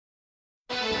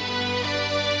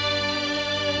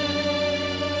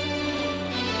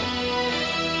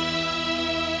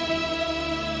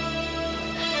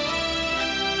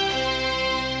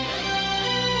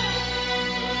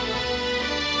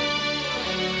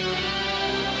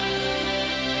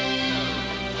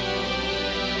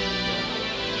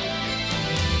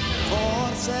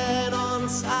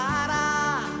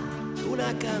sarà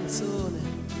una canzone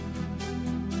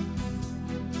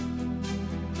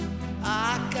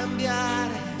a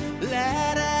cambiare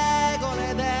le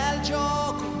regole del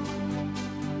gioco,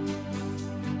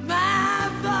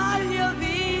 ma voglio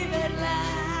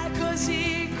viverla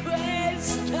così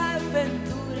questa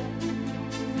avventura,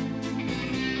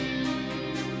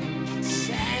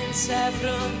 senza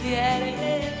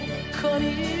frontiere, con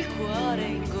il cuore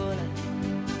in gola.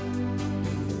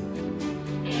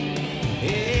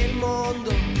 E il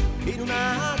mondo in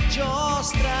una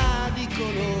giostra di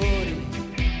colori,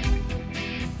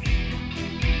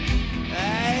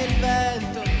 e il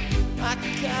vento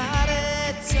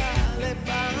accarezza le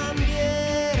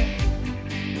bandiere,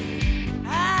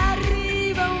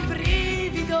 arriva un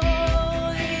brivido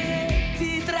e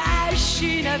ti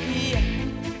trascina via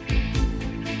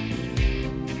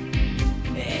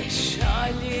e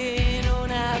sciogli in un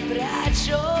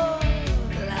abbraccio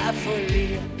la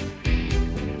follia.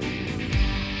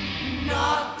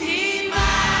 Notti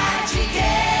magiche,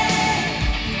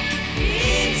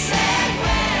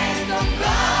 inseguendo un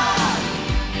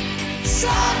gol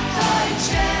sotto il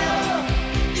cielo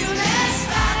di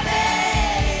un'estate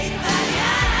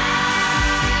italiana,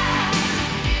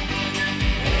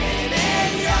 e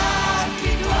negli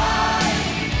occhi tuoi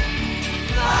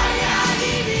voglia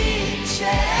di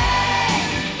vincere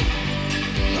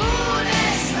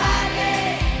un'estate,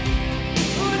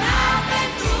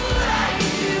 un'avventura in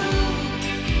più.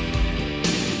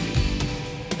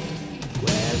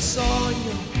 Quel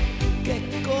sogno che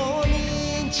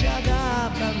comincia da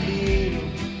bambino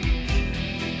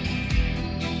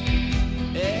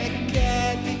e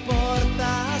che ti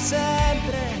porta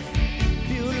sempre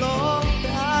più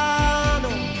lontano,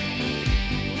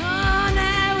 non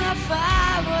è una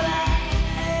favola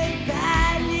e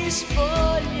dagli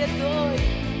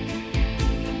spogliatoi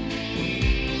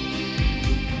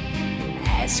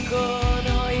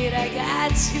escono i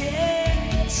ragazzi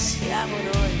e siamo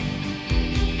noi.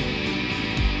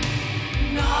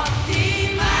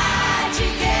 Notti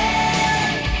magiche,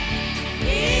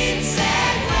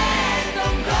 inseguendo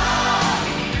un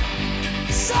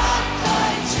gol sotto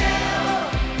il cielo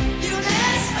di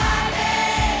un'estate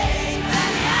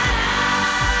italiana,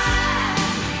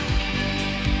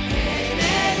 e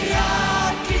negli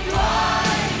occhi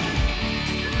tuoi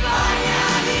voglia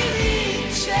di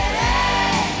vincere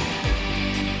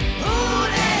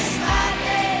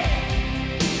un'estate,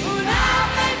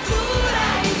 un'avventura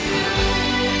in più.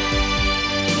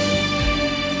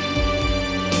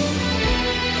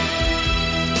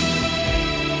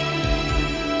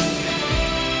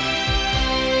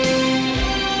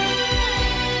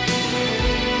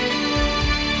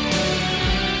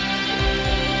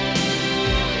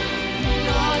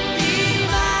 Notti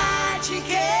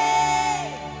magiche,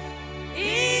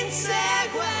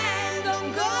 inseguendo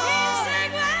un gol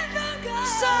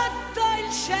sotto il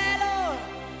cielo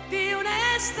di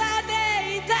un'estate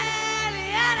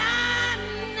italiana,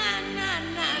 na, na,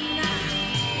 na, na.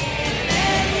 E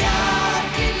negli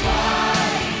occhi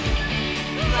tuoi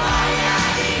voglia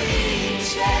di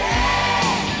vincere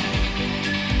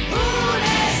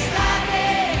un'estate,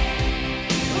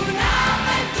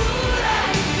 un'avventura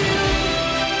in più,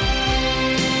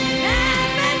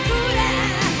 un'avventura in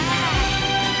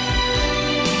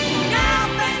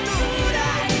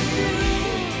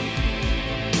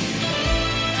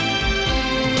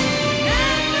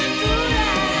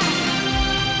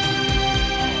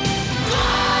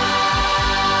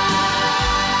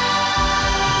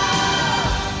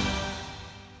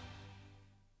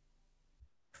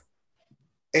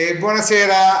E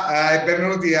buonasera e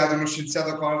benvenuti ad uno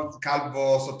scienziato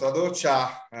calvo sotto la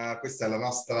doccia. Questa è la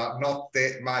nostra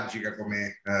notte magica,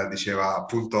 come diceva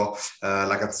appunto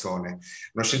la canzone.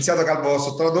 Uno scienziato calvo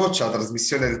sotto la doccia, la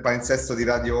trasmissione del palinsesto di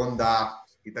Radio Onda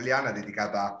Italiana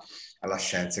dedicata alla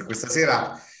scienza. E questa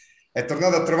sera è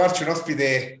tornato a trovarci un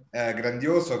ospite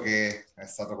grandioso che è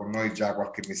stato con noi già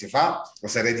qualche mese fa,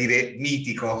 oserei dire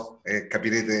mitico, e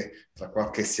capirete tra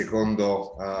qualche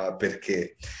secondo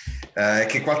perché.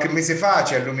 Che qualche mese fa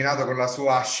ci ha illuminato con la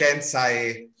sua scienza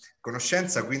e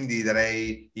conoscenza, quindi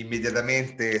darei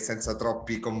immediatamente, senza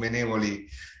troppi convenevoli,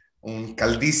 un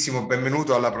caldissimo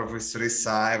benvenuto alla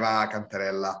professoressa Eva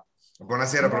Cantarella.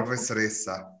 Buonasera,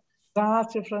 professoressa.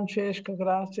 Grazie Francesca,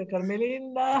 grazie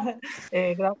Carmelinda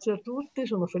e grazie a tutti,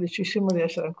 sono felicissimo di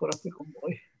essere ancora qui con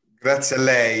voi. Grazie a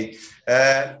lei.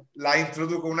 La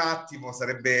introduco un attimo,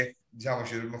 sarebbe, diciamo,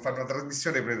 ci dobbiamo fare una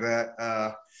trasmissione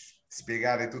per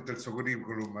spiegare tutto il suo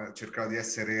curriculum, cercherò di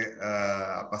essere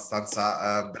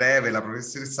abbastanza breve. La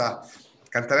professoressa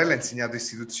Cantarella ha insegnato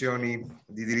istituzioni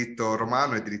di diritto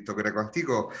romano e diritto greco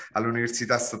antico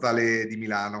all'Università Statale di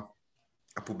Milano.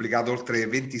 Ha pubblicato oltre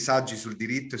 20 saggi sul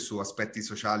diritto e su aspetti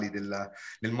sociali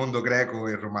del mondo greco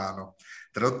e romano,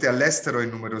 tradotti all'estero in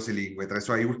numerose lingue. Tra i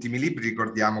suoi ultimi libri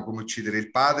ricordiamo Come uccidere il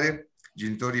padre,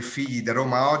 Genitori e figli da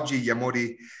Roma a oggi, Gli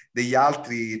amori degli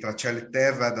altri tra cielo e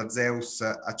terra, da Zeus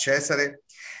a Cesare,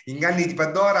 Inganni di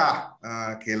Pandora,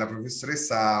 che la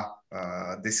professoressa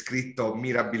ha descritto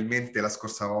mirabilmente la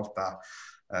scorsa volta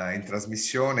in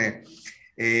trasmissione,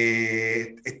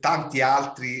 e tanti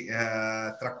altri,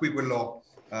 tra cui quello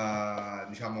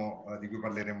di cui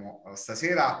parleremo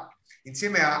stasera,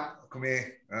 insieme a,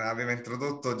 come aveva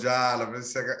introdotto già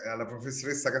la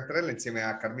professoressa Cantarella, insieme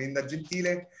a Carmelinda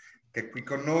Gentile, che è qui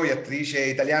con noi, attrice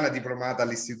italiana diplomata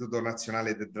all'Istituto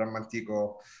Nazionale del Dramma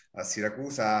Antico a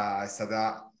Siracusa, è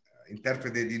stata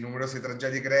interprete di numerose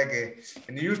tragedie greche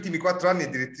e negli ultimi 4 anni è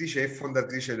direttrice e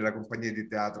fondatrice della compagnia di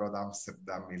teatro ad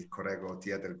Amsterdam, il Corego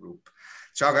Theater Group.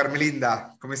 Ciao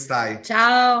Carmelinda, come stai?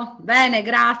 Ciao, bene,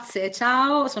 grazie.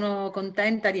 Ciao, sono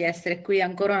contenta di essere qui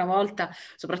ancora una volta,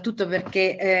 soprattutto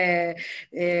perché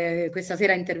questa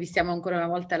sera intervistiamo ancora una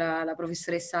volta la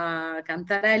professoressa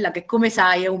Cantarella, che come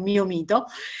sai è un mio mito.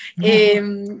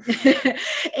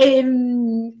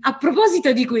 A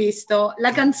proposito di questo,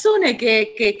 la canzone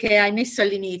che hai messo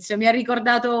all'inizio mi ha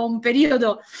ricordato un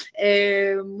periodo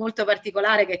molto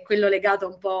particolare, che è quello legato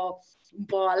un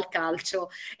po' al calcio.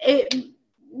 E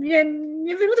mi è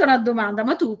venuta una domanda: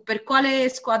 ma tu per quale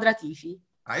squadra tifi?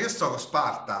 Io sto con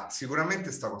Sparta, sicuramente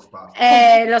sto con Sparta.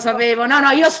 Lo sapevo, no,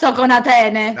 io sto con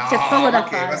Atene, No, c'è poco da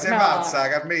che? fare. Ma sei pazza,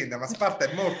 Carmelinda, ma Sparta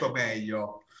è molto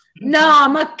meglio. No,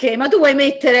 ma che? Ma tu vuoi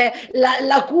mettere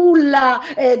la culla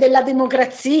della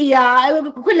democrazia?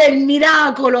 Quello è il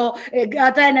miracolo,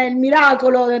 Atene è il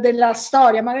miracolo della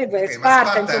storia, ma Okay, Sparta, ma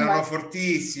Sparta insomma. erano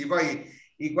fortissimi, poi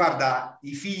guarda,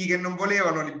 i figli che non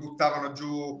volevano li buttavano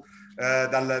giù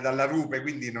dalla rupe,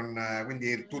 quindi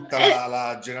tutta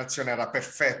la generazione era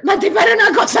perfetta. Ma ti pare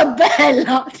una cosa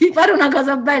bella? Ti pare una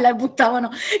cosa bella? E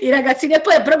buttavano i ragazzini, e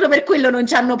poi proprio per quello non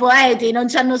c'hanno poeti, non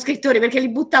c'hanno scrittori, perché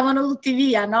li buttavano tutti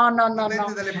via. No.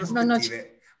 Dipende dalle prospettive.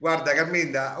 No. Guarda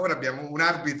Carmenda, ora abbiamo un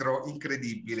arbitro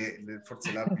incredibile,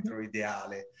 forse l'arbitro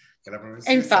ideale, che è la E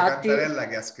professoressa infatti, Cantarella,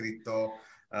 che ha scritto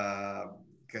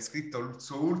il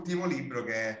suo ultimo libro,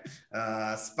 che è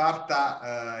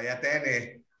Sparta e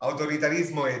Atene,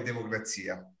 autoritarismo e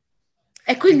democrazia.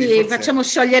 e quindi facciamo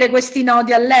sciogliere questi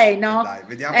nodi a lei, no? Dai,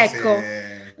 vediamo Ecco.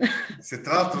 se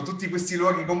tra l'altro tutti questi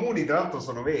luoghi comuni tra l'altro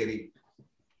sono veri.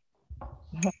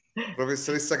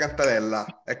 Professoressa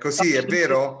Cantarella, è così, è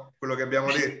vero quello che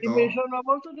abbiamo detto? Mi sono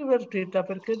molto divertita,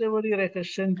 perché devo dire che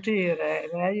sentire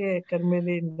lei e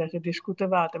Carmelinda che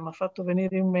discutevate mi ha fatto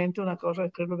venire in mente una cosa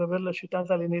che credo di averla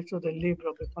citata all'inizio del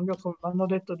libro, che quando mi hanno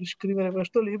detto di scrivere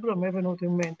questo libro mi è venuto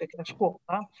in mente che a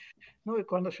scuola noi,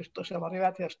 quando siamo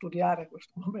arrivati a studiare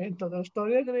questo momento della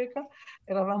storia greca,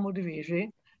 eravamo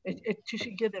divisi e ci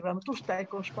si chiedeva: tu stai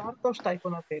con Sparta o stai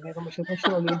con Atene, come se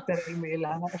fossero l'Inter e il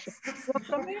Milan?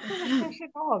 Esattamente le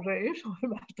stesse cose. Io sono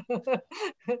rimasta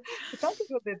tanto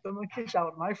che ho detto: ma chissà,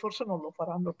 ormai forse non lo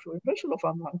faranno più, invece lo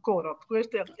fanno ancora.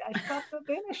 Queste a Sparta e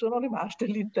Atene sono rimaste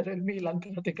l'Inter e il Milan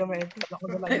praticamente, no,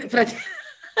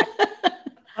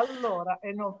 allora,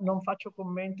 non faccio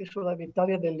commenti sulla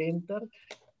vittoria dell'Inter,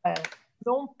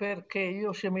 non perché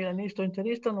io sia milanista o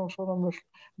interista,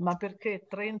 ma perché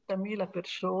 30.000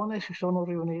 persone si sono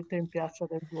riunite in Piazza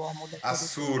del Duomo.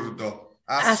 Assurdo.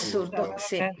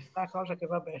 Sì. È una cosa che,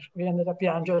 vabbè, viene da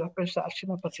piangere a pensarci,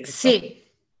 ma pazienza. Sì,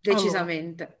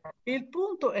 decisamente. Allora, il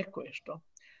punto è questo.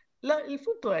 Il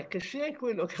punto è che sia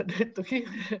quello che ha detto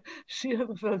sia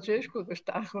per Francesco, che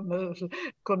sta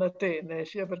con Atene,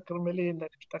 sia per Carmelinda,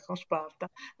 che sta con Sparta,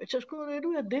 e ciascuno dei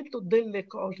due ha detto delle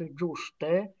cose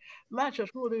giuste, ma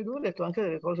ciascuno dei due ha detto anche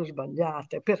delle cose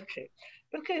sbagliate. Perché?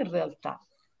 Perché in realtà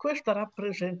questa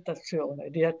rappresentazione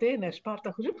di Atene e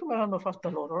Sparta, così come l'hanno fatta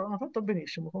loro, l'hanno fatta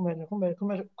benissimo,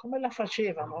 come la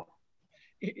facevano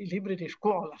i libri di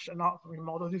scuola, se no in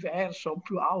modo diverso,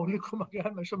 più aulico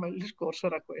magari, insomma il discorso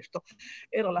era questo.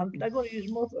 Era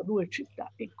l'antagonismo tra due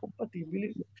città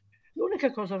incompatibili.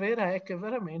 L'unica cosa vera è che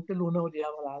veramente l'una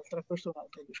odiava l'altra, questo è un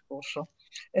altro discorso,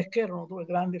 e che erano due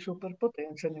grandi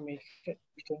superpotenze nemiche,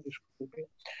 questo è indiscutibile.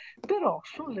 Però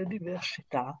sulle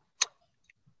diversità,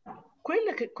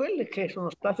 quelle che sono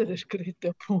state descritte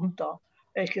appunto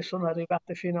e che sono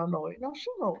arrivate fino a noi, non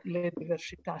sono le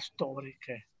diversità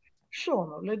storiche,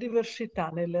 sono le diversità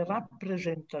nelle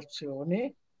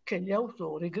rappresentazioni che gli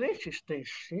autori greci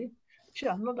stessi ci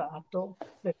hanno dato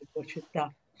delle due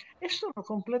città. E sono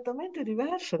completamente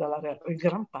diverse in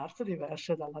gran parte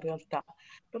diverse dalla realtà,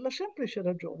 per la semplice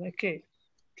ragione che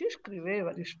chi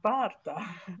scriveva di Sparta,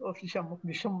 o diciamo,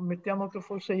 mettiamo che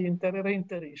fosse era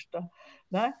interista,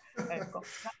 ecco,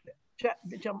 cioè,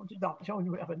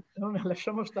 no,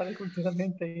 lasciamo stare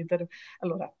culturalmente Inter.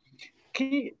 Allora,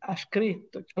 chi ha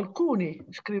scritto, alcuni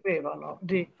scrivevano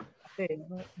di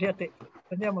Atene,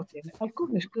 prendiamo Atene,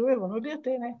 alcuni scrivevano di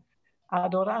Atene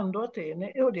adorando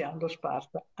Atene e odiando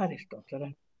Sparta,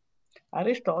 Aristotele.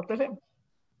 Aristotele,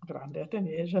 grande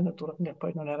ateniese, naturalmente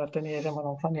poi non era ateniese ma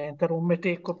non fa niente, era un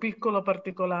meteco piccolo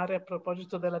particolare a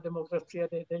proposito della democrazia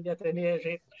degli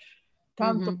ateniesi,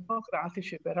 tanto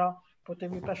democratici, però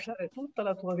potevi passare tutta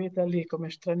la tua vita lì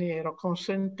come straniero,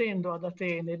 consentendo ad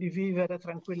Atene di vivere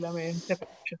tranquillamente,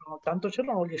 perché tanto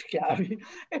c'erano gli schiavi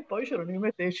e poi c'erano i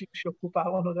meteci che si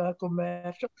occupavano del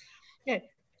commercio.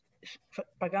 E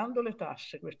pagando le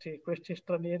tasse, questi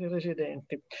stranieri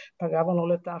residenti, pagavano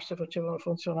le tasse, facevano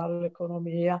funzionare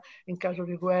l'economia, in caso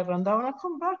di guerra andavano a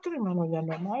combattere, ma non gli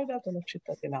hanno mai dato la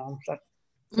cittadinanza.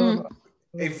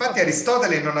 E infatti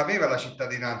Aristotele non aveva la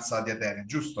cittadinanza di Atene,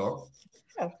 giusto?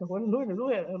 Certo,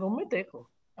 lui era un meteco.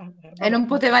 E non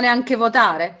poteva neanche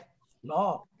votare?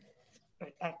 No.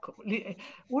 Ecco, lì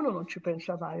uno non ci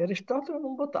pensa mai, Aristotele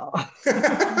non votava.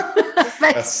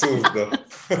 Assurdo.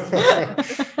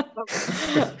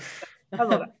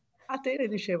 Allora, Atene,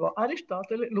 dicevo,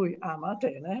 Aristotele, lui ama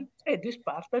Atene e di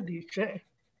Sparta dice,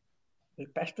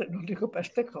 non dico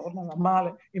peste e corna, ma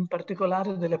male, in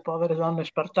particolare delle povere donne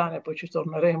spartane, poi ci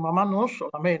torneremo, ma non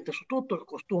solamente, su tutto il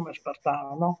costume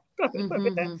spartano, no?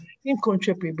 Perché è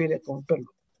inconcepibile per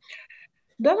lui.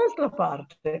 Dall'altra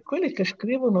parte, quelli che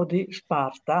scrivono di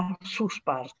Sparta, su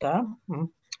Sparta,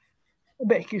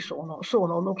 beh, chi sono?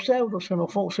 Sono lo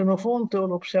pseudo-xenofonte o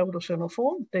lo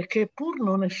pseudo-xenofonte che pur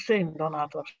non essendo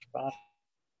nato a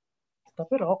Sparta,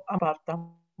 però a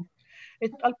Sparta,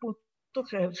 e al punto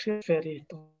che si è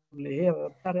ferito lì,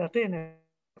 a Atene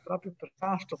proprio per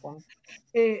caso,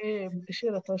 e si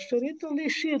era trasferito lì,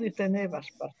 si riteneva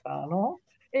spartano,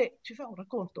 e ci fa un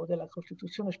racconto della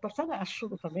Costituzione spartana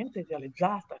assolutamente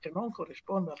idealizzata, che non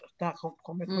corrisponde alla realtà,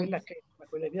 come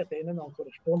quella di Atene non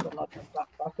corrisponde alla realtà,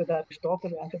 fatte da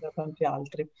Aristotele e anche da tanti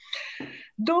altri.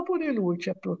 Dopo di lui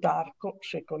c'è Plutarco,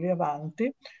 secoli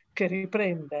avanti, che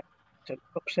riprende, si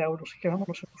chiamano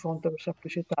Xenofonte per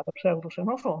semplicità, la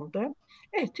pseudo-Xenofonte,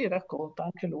 e ti racconta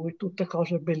anche lui tutte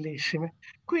cose bellissime.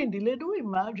 Quindi le due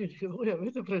immagini che voi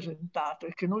avete presentato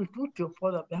e che noi tutti un po'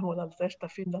 abbiamo dalla testa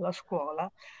fin dalla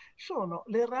scuola, sono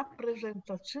le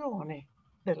rappresentazioni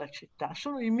della città,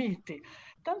 sono i miti.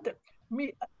 Tante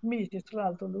miti, tra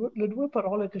l'altro, le due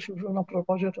parole che si usano a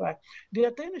proposito è, di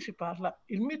Atene si parla,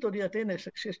 del mito di Atene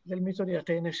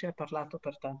si è parlato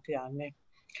per tanti anni,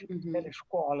 nelle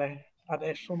scuole,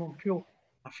 adesso non più,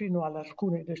 ma fino ad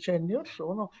alcuni decenni or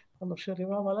sono, quando si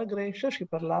arrivava alla Grecia si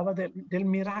parlava del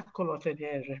miracolo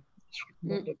ateniese,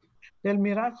 del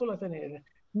miracolo ateniese.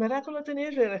 Il miracolo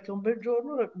ateniese era che un bel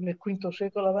giorno, nel V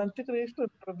secolo a.C.,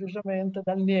 improvvisamente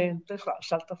dal niente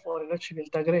salta fuori la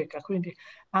civiltà greca, quindi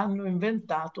hanno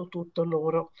inventato tutto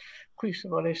loro. Qui, se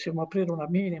volessimo aprire una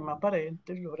minima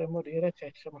parentesi, dovremmo dire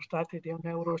che siamo stati di un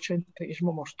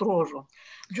eurocentrismo mostruoso,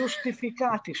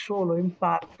 giustificati solo in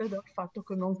parte dal fatto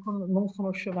che non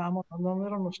conoscevamo, non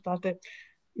erano state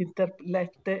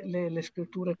lette le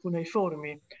scritture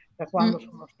cuneiformi. Da quando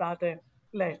sono state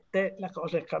lette la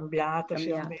cosa è cambiata,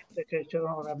 si ammette che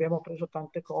abbiamo preso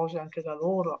tante cose anche da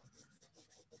loro.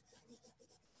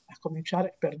 A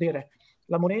cominciare per dire,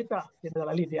 la moneta viene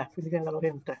dalla Libia, quindi viene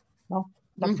dall'Oriente, no?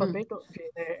 L'alfabeto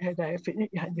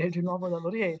viene di nuovo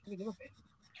dall'Oriente, quindi va bene.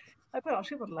 Però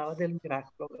si parlava del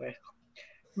miracolo greco.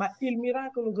 Ma il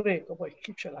miracolo greco, poi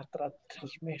chi ce l'ha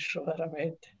trasmesso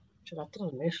veramente? Ce l'ha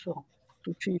trasmesso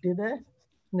Tucidide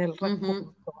nel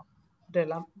racconto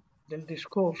del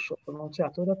discorso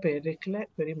pronunziato da Pericle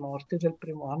per i morti del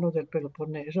primo anno del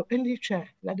Peloponneso, e lì c'è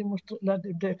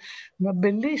una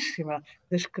bellissima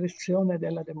descrizione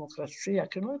della democrazia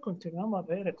che noi continuiamo a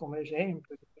avere come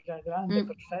esempio, la grande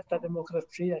perfetta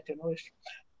democrazia che noi,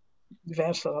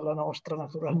 diversa dalla nostra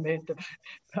naturalmente,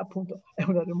 appunto è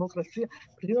una democrazia,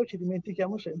 perché noi ci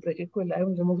dimentichiamo sempre che quella è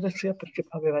una democrazia perché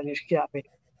aveva gli schiavi.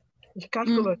 Il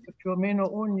calcolo è che più o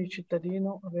meno ogni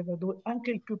cittadino aveva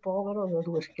anche il più povero aveva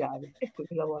 2 schiavi, e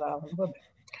quindi lavoravano, vabbè.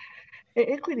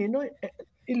 E quindi noi,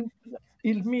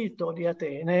 il mito di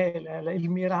Atene, il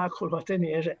miracolo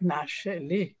ateniese nasce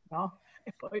lì, no?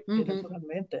 E poi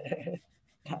naturalmente è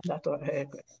andato,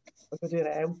 voglio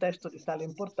dire, è un testo di tale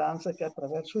importanza che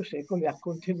attraverso i secoli ha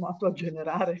continuato a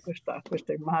generare questa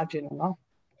immagine, no?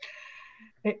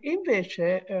 E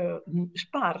invece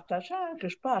Sparta, c'è anche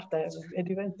Sparta, è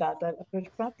diventata, per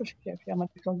Sparta si parla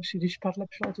più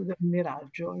solito del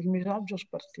miraggio, il miraggio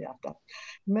spartiata.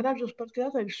 Il miraggio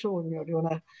spartiata è il sogno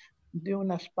di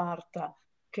una Sparta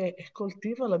che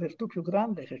coltiva la virtù più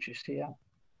grande che ci sia.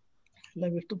 La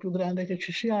virtù più grande che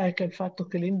ci sia è che il fatto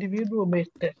che l'individuo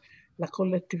mette la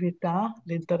collettività,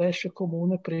 l'interesse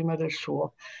comune prima del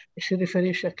suo. E si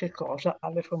riferisce a che cosa?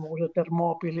 Alle famose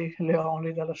Termopili,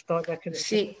 Leoni della storia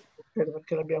Sì.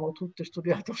 perché l'abbiamo tutte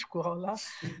studiato a scuola.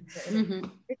 Mm-hmm.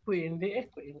 E quindi,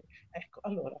 ecco,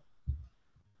 allora,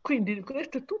 quindi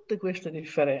tutte queste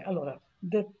differenze. Allora,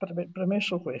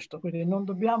 premesso questo, quindi non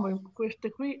dobbiamo,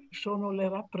 queste qui sono le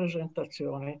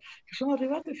rappresentazioni che sono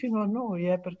arrivate fino a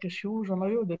noi, perché si usano.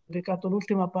 Io ho dedicato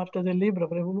l'ultima parte del libro,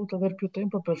 avrei voluto avere più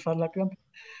tempo per farla più ampia,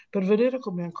 per vedere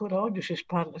come ancora oggi si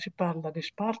parla di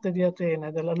Sparta e di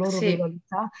Atene, della loro Sì.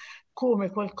 rivalità, come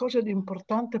qualcosa di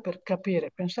importante per capire.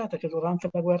 Pensate che durante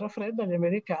la guerra fredda gli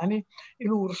americani e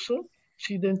l'URSS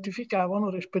si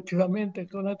identificavano rispettivamente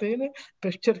con Atene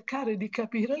per cercare di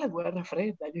capire la guerra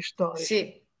fredda, gli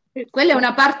storici. Sì. Quella è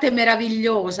una parte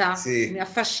meravigliosa, Sì.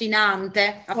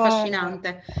 affascinante.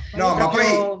 No, ma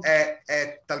poi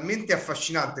è talmente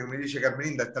affascinante, come dice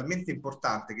Carmelinda, è talmente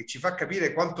importante che ci fa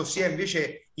capire quanto sia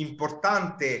invece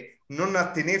importante non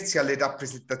attenersi alle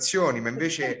rappresentazioni, ma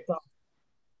invece,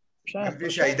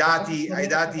 certo, ai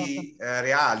dati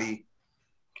reali.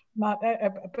 Ma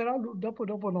però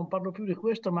dopo non parlo più di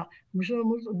questo, ma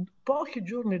pochi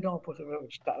giorni dopo che avevo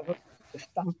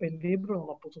stampa il libro, non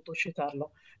ho potuto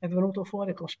citarlo, è venuto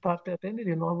fuori con Sparta e Atene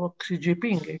di nuovo Xi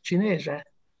Jinping, il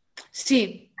cinese,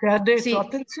 sì, che ha detto: sì.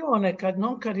 attenzione,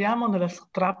 non cadiamo nella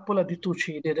trappola di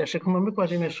Tucidide. Secondo me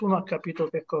quasi nessuno ha capito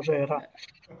che cos'era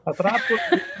la trappola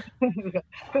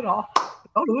però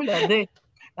lui l'ha detto.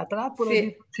 La trappola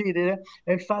di Tucidide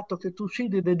è il fatto che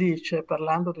Tucidide dice,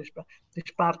 parlando di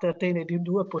Sparta e Atene, di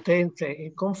due potenze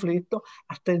in conflitto: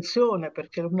 attenzione,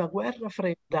 perché una guerra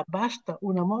fredda, basta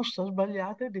una mossa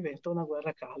sbagliata e diventa una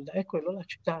guerra calda. E quello l'ha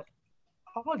citato.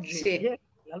 Oggi,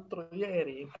 l'altro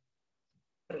ieri,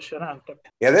 impressionante.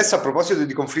 E adesso, a proposito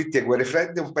di conflitti e guerre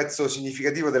fredde, un pezzo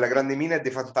significativo della Grande Mina e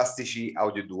dei Fantastici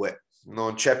Audio 2.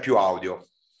 Non c'è più audio.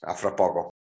 A fra poco.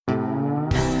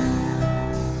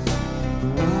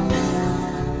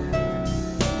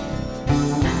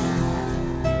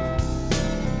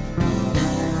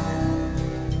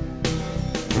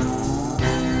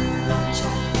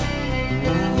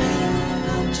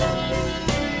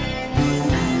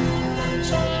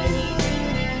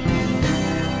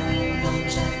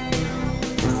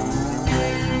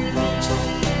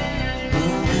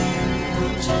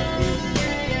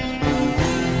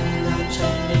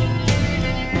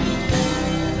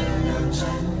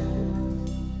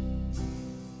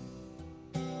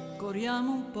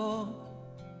 Corriamo un po',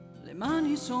 le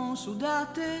mani son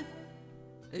sudate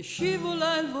e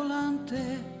scivola il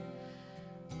volante,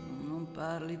 non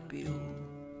parli più,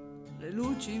 le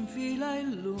luci in fila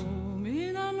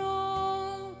illuminano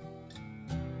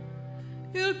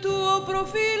il tuo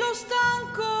profilo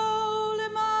stanco, le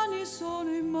mani sono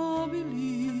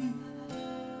immobili,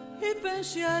 i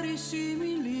pensieri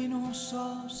simili non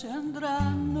so se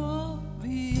andranno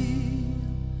via,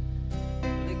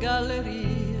 le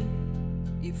gallerie,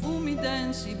 i fumi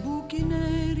densi, i buchi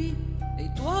neri e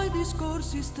i tuoi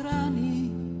discorsi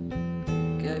strani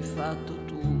che hai fatto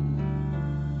tu,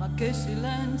 ma che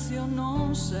silenzio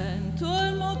non sento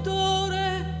il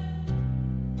motore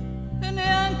e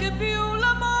neanche più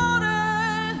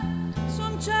l'amore,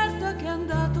 son certa che è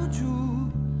andato giù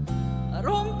a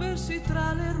rompersi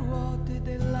tra le ruote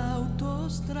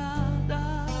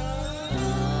dell'autostrada.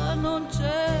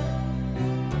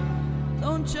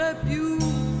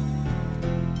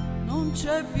 Non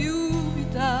c'è più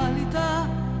vitalità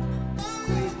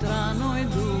qui tra noi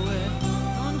due,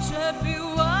 non c'è più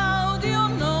audio,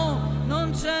 no,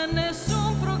 non c'è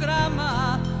nessun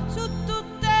programma su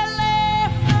tutte le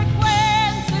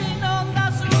frequenze in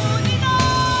onda su di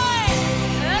noi,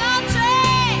 non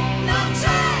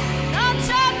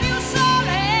c'è più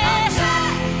sole,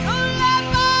 sulle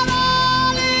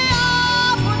parole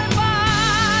afone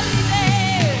pallide,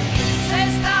 sei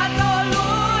stato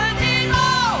l'ultimo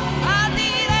a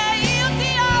dire io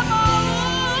ti amo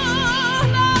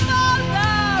una volta,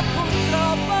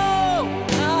 purtroppo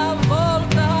una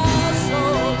volta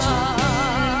sola.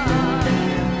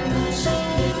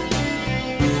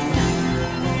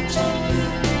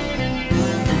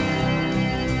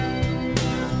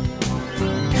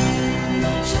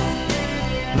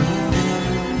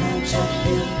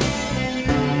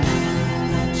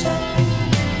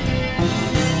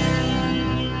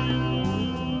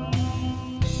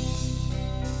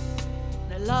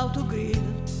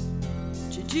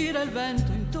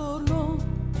 vento intorno,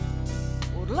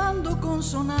 urlando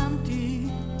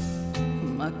consonanti,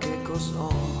 ma che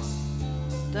cos'ho?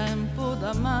 Tempo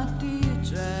da matti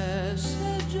c'è,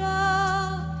 se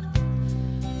già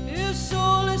il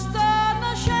sole sta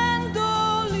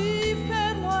nascendo, lì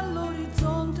fermo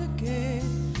all'orizzonte che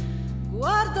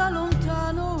guarda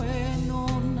lontano e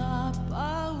non ha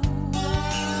paura.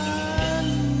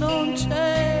 Non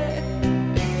c'è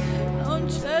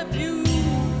più,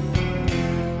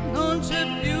 non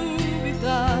c'è più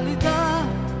vitalità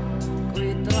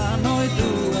qui tra noi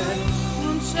due,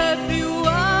 non c'è più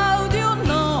audio,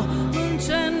 no, non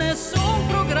c'è nessun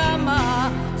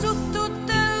programma su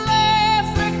tutte le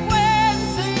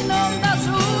frequenze in onda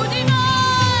su di noi.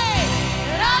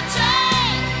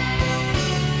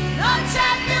 Non c'è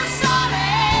più sole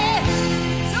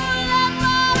sulle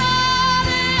parole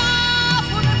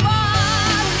afone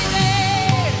pallide.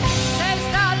 Sei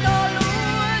stato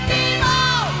l'ultimo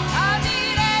a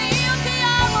dire io ti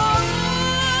amo,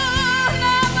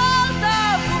 una volta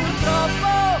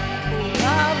purtroppo,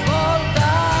 una volta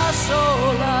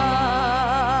sola.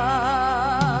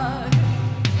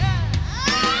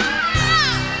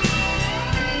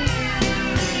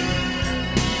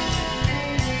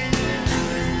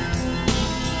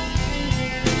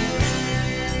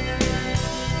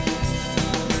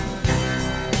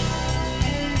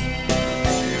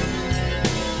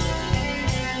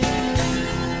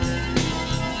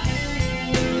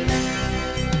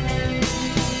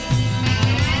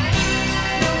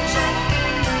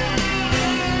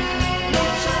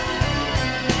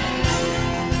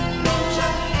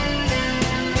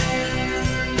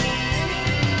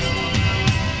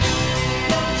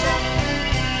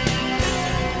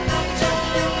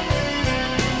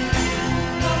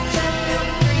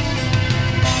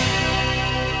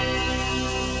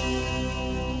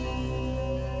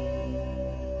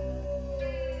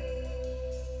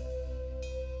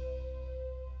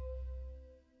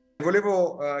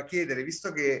 Volevo chiedere,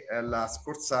 visto che la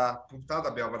scorsa puntata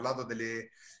abbiamo parlato delle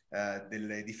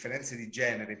differenze di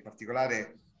genere, in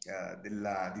particolare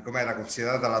di come era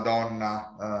considerata la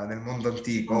donna nel mondo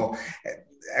antico,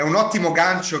 è un ottimo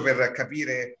gancio per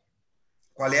capire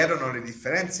quali erano le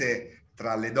differenze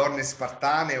tra le donne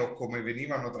spartane o come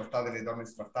venivano trattate le donne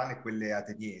spartane e quelle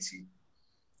ateniesi,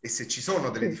 e se ci sono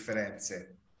delle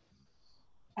differenze.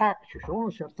 Ci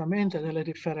sono certamente delle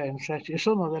differenze,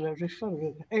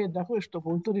 e da questo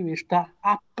punto di vista,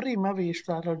 a prima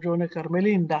vista, ha ragione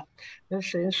Carmelinda, nel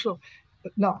senso,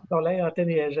 no, lei è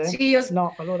ateniese? Sì, io...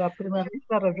 No, allora a prima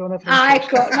vista ha ragione Francesca. Ah,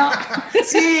 ecco, no.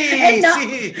 Sì, no,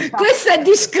 sì. questa è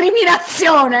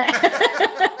discriminazione.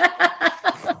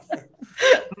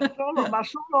 Ma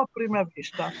solo a prima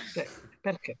vista.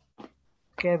 Perché?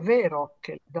 Che è vero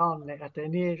che le donne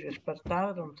ateniesi e spartane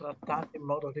erano trattate in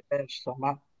modo diverso,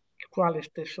 ma quali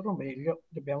stessero meglio,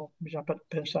 bisogna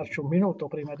pensarci un minuto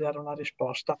prima di dare una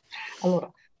risposta. Allora,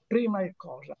 prima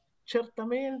cosa,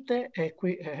 certamente, e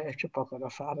qui c'è poco da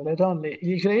fare, le donne,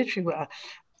 gli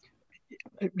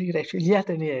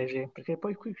ateniesi, perché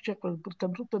poi qui c'è quella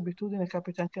brutta abitudine,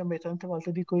 capita anche a me, tante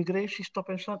volte dico i greci, sto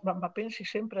pensando, ma pensi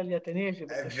sempre agli ateniesi,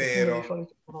 perché siccome di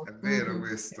solito è vero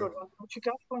questo. non ci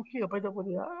casco anch'io, poi dopo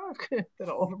dico,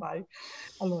 però ormai.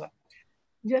 Allora,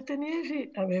 gli ateniesi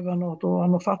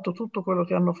hanno fatto tutto quello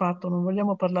che hanno fatto, non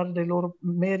vogliamo parlare dei loro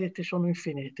meriti, sono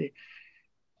infiniti.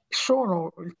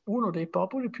 Sono uno dei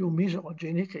popoli più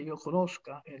misogini che io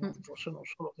conosca, e forse non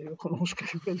solo che io conosca,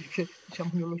 quelli che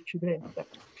diciamo nell'Occidente.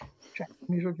 Cioè,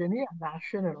 misoginia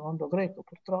nasce nel mondo greco,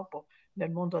 purtroppo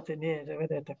nel mondo ateniese,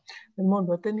 vedete. Nel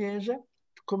mondo ateniese,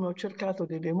 come ho cercato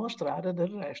di dimostrare del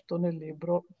resto nel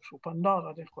libro su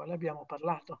Pandora, del quale abbiamo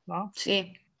parlato, no?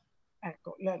 Sì.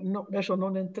 Ecco, adesso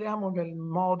non entriamo nel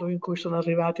modo in cui sono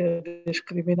arrivati a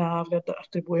discriminarle,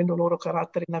 attribuendo loro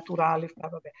caratteri naturali,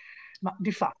 vabbè. Ma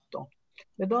di fatto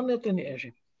le donne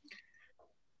ateniesi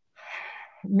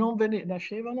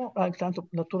nascevano, intanto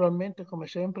naturalmente come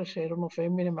sempre se erano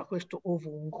femmine, ma questo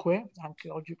ovunque,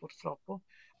 anche oggi purtroppo,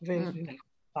 in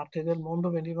parte del mondo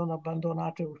venivano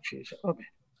abbandonate e uccise. Va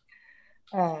bene.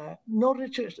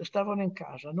 Stavano in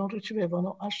casa, non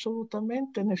ricevevano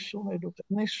assolutamente nessuna,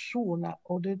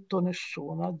 ho detto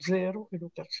nessuna, zero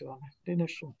educazione di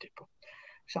nessun tipo,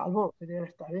 salvo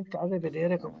stare in casa e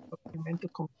vedere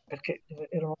perché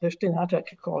erano destinate a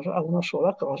che cosa? A una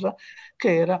sola cosa,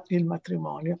 che era il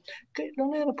matrimonio, che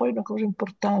non era poi una cosa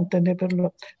importante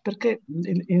perché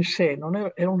in sé non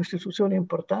era un'istituzione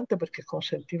importante perché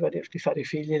consentiva di fare i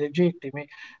figli legittimi,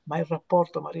 ma il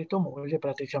rapporto marito-moglie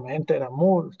praticamente era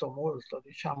molto, molto,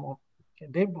 diciamo,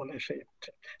 debole. Sì,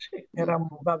 era un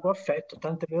vago affetto,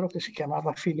 tant'è vero che si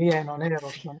chiamava filia e non era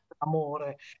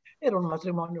amore. Era un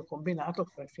matrimonio combinato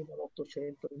che fino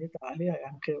all'Ottocento in Italia e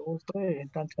anche oltre in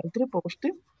tanti altri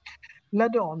posti. La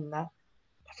donna,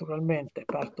 naturalmente,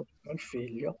 partoriva il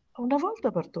figlio. Una volta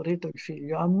partorito il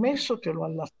figlio, ammesso che lo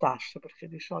allattasse, perché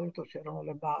di solito c'erano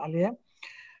le balie,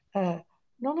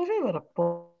 non aveva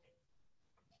rapporti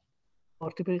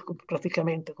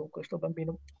praticamente con questo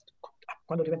bambino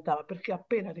quando diventava, perché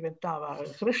appena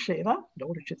cresceva,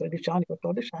 12, 13 anni,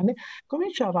 14 anni,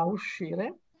 cominciava a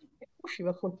uscire,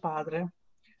 usciva col padre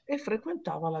e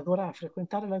frequentava l'agorà.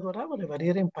 Frequentare l'agorà voleva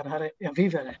dire imparare a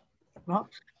vivere, no?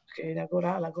 Perché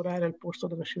l'agorà era il posto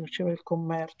dove si faceva il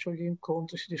commercio, gli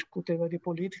incontri, si discuteva di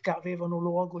politica, avevano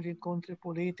luogo gli incontri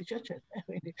politici, eccetera.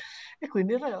 E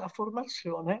quindi era la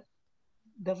formazione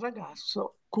del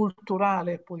ragazzo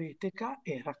culturale e politica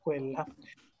era quella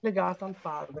legata al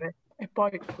padre. E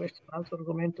poi, questo è un altro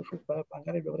argomento sul quale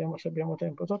magari dovremo, se abbiamo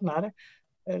tempo, tornare,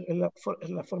 la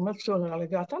formazione era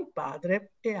legata al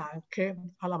padre e anche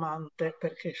all'amante,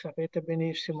 perché sapete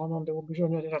benissimo, non devo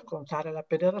bisogno di raccontare, la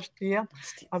pederastia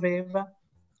aveva,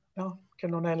 no? Che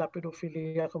non è la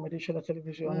pedofilia, come dice la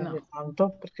televisione ogni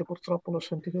tanto, perché purtroppo l'ho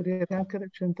sentito dire anche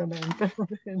recentemente.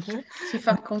 Si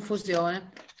fa confusione.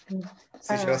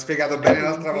 Sì, ce l'ha spiegato bene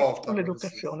l'altra quindi volta.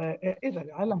 l'educazione è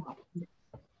la madre.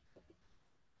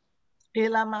 E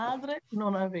la madre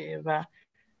non aveva,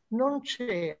 non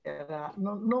c'era,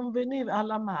 non veniva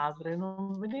alla madre,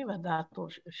 non veniva dato,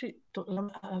 sì,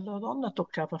 alla donna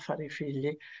toccava fare i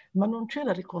figli, ma non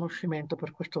c'era riconoscimento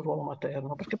per questo ruolo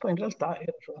materno, perché poi in realtà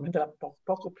era solamente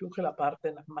poco più che la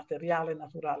parte materiale,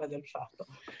 naturale del fatto.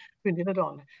 Quindi le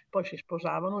donne poi si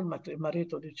sposavano, il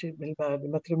marito, il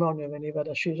matrimonio veniva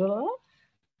deciso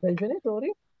dai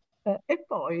genitori, e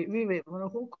poi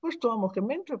vivevano con quest'uomo che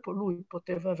mentre lui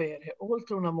poteva avere,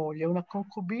 oltre una moglie, una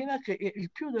concubina che il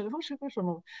più delle volte,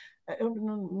 questo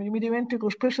mi dimentico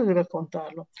spesso di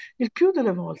raccontarlo, il più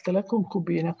delle volte la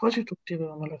concubina, quasi tutti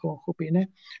avevano le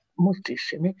concubine,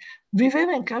 moltissimi,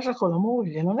 viveva in casa con la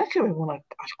moglie, non è che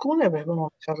alcune avevano una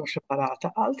casa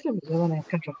separata, altre vivevano in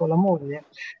casa con la moglie.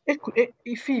 E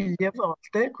i figli a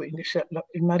volte, quindi se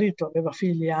il marito aveva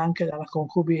figli anche dalla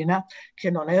concubina,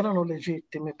 che non erano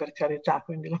legittimi per carità,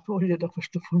 quindi la moglie da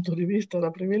questo punto di vista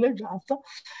era privilegiata,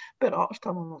 però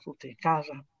stavano tutti in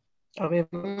casa.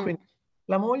 Quindi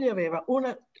la moglie aveva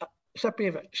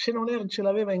sapeva, se non ce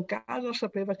l'aveva in casa,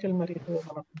 sapeva che il marito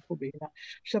aveva una concubina,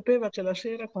 sapeva che la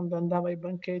sera quando andava ai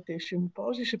banchetti e ai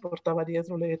simposi si portava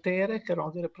dietro le etere, che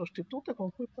erano delle prostitute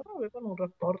con cui però avevano un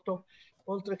rapporto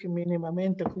oltre che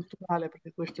minimamente culturale,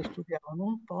 perché queste studiavano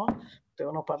un po',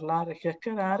 potevano parlare,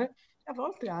 chiacchierare, a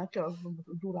volte anche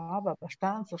durava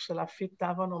abbastanza, se la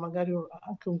affittavano, magari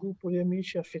anche un gruppo di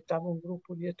amici affittava un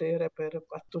gruppo di etere per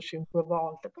 4-5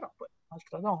 volte, però poi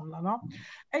un'altra donna, no?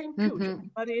 E in più il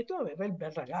marito aveva il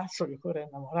bel ragazzo di cui era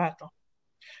innamorato.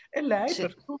 E lei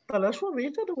per tutta la sua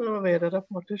vita doveva avere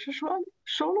rapporti sessuali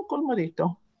solo col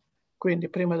marito. Quindi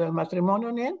prima del matrimonio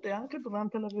niente, anche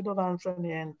durante la vedovanza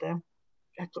niente.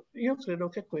 Ecco, io credo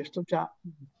che questo già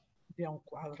dia un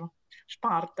quadro.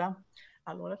 Sparta.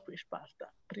 Allora qui Sparta,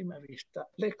 a prima vista,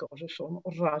 le cose sono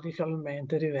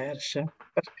radicalmente diverse.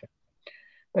 Perché?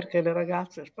 Perché le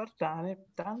ragazze spartane,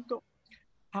 tanto,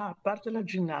 a parte la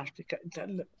ginnastica,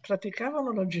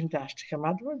 praticavano la ginnastica,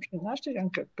 ma una ginnastica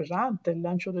anche pesante, il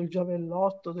lancio del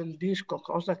giavellotto, del disco,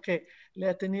 cosa che le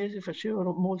ateniesi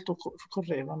facevano molto,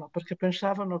 correvano, perché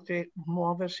pensavano che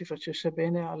muoversi facesse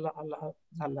bene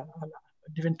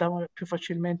diventavano più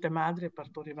facilmente madri e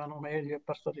partorivano meglio.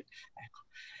 Ecco.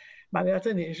 Ma le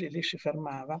ateniesi lì si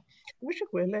fermava. Invece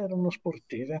quelle erano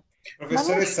sportive.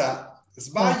 Professoressa,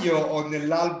 sbaglio o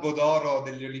nell'albo d'oro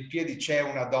delle Olimpiadi c'è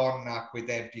una donna a quei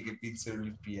tempi che vinse le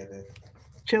Olimpiadi?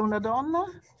 C'è una donna?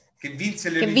 Che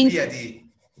vinse le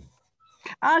Olimpiadi?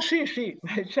 Ah sì,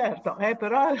 certo,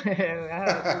 però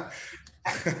era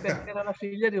la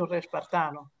figlia di un re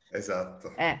spartano.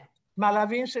 Esatto. Ma la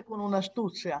vinse con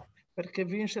un'astuzia, perché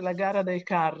vinse la gara dei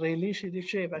carri. Lì si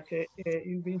diceva che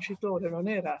il vincitore non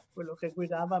era quello che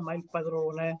guidava, ma il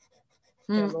padrone.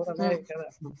 E allora lei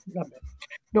vabbè.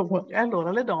 Dunque,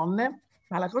 allora le donne,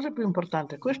 ma la cosa più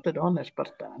importante, queste donne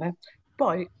spartane,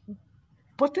 poi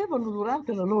potevano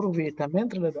durante la loro vita,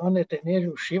 mentre le donne ateniesi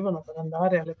uscivano per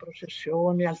andare alle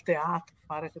processioni, al teatro,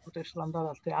 pare che potessero andare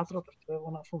al teatro perché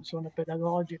avevano una funzione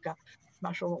pedagogica, ma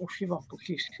insomma uscivano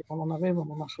pochissimo, non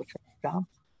avevano una socialità.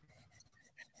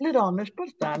 Le donne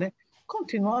spartane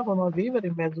continuavano a vivere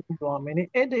in mezzo agli uomini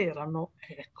ed erano,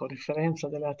 ecco, a differenza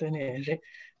delle ateniesi,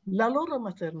 la loro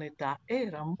maternità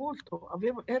era un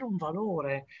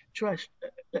valore, cioè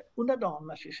una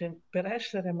donna per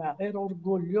essere madre era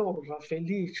orgogliosa,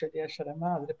 felice di essere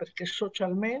madre, perché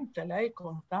socialmente lei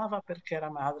contava perché era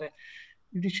madre.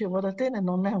 dicevo, ad Atene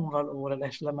non è un valore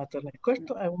la maternità,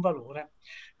 questo è un valore.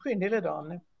 Quindi le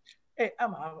donne,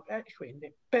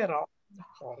 quindi, però,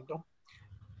 d'accordo.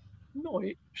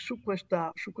 Noi su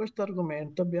questo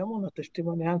argomento abbiamo una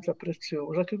testimonianza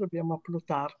preziosa che dobbiamo a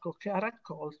Plutarco, che ha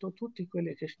raccolto tutti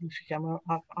quelli che si chiamano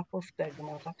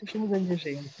apostegmata, che sono degli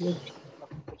esempi,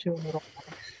 che facevano i romani.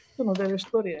 Sono delle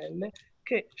storielle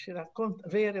che si raccontano,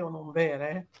 vere o non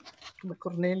vere, come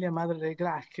Cornelia, madre dei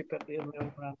Gracchi, per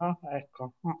dirne una, no?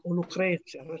 Ecco, o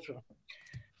Lucrezia,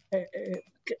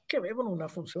 che avevano una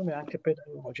funzione anche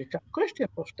pedagogica. Questi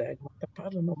apostegmata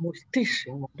parlano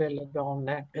moltissimo delle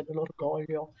donne e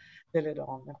dell'orgoglio delle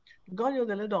donne. L'orgoglio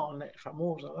delle donne, è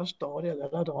famosa la storia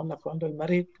della donna quando il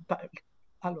marito...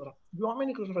 Allora, gli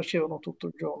uomini cosa facevano tutto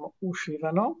il giorno?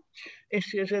 Uscivano e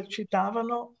si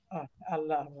esercitavano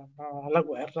alla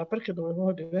guerra perché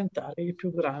dovevano diventare i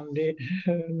più grandi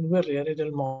guerrieri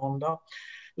del mondo.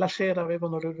 La sera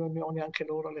avevano le riunioni anche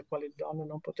loro alle quali le donne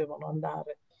non potevano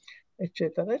andare,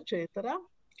 eccetera, eccetera.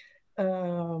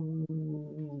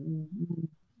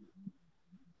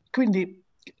 Quindi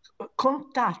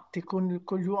contatti con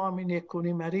gli uomini e con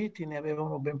i mariti ne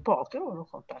avevano ben pochi, avevano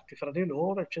contatti fra di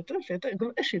loro, eccetera, eccetera,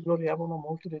 e si gloriavano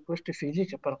molto di questi figli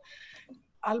che però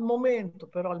al momento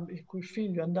però in cui il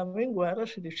figlio andava in guerra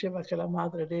si diceva che la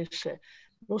madre desse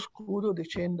lo scudo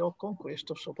dicendo con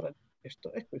questo sopra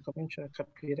questo, e qui comincio a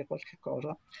capire qualche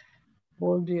cosa.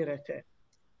 Vuol dire che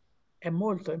è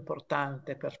molto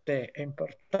importante per te, è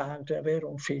importante avere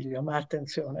un figlio, ma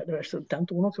attenzione, deve essere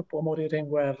tanto uno che può morire in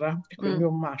guerra, e quindi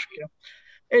un maschio.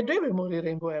 E deve morire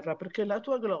in guerra perché la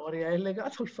tua gloria è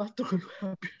legata al fatto che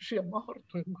lui sia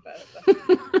morto in guerra.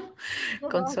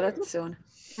 Consolazione.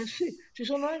 Sì, ci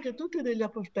sono anche tutti degli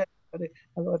apostoli.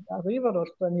 Allora, arriva lo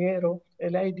straniero e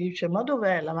lei dice, ma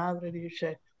dov'è? La madre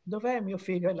dice, dov'è mio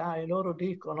figlio? E là, e loro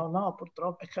dicono, no,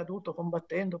 purtroppo è caduto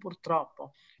combattendo,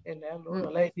 purtroppo. E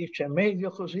lei dice, meglio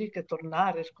così che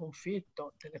tornare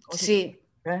sconfitto, delle cose Sì. del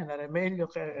genere, meglio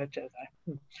che... eccetera.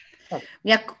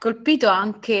 Mi ha colpito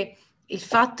anche il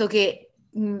fatto che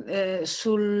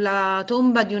sulla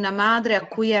tomba di una madre a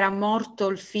cui era morto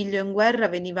il figlio in guerra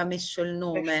veniva messo il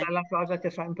nome. Questa è la cosa che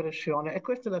fa impressione e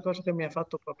questa è la cosa che mi ha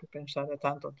fatto proprio pensare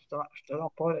tanto,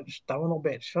 no, poi stavano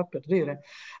bene, si fa per dire.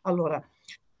 Allora,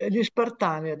 gli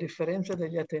Spartani, a differenza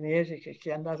degli ateniesi, che chi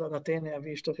è andato ad Atene ha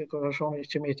visto che cosa sono i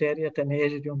cimiteri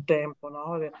ateniesi di un tempo,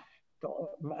 no?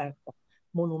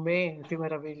 Monumenti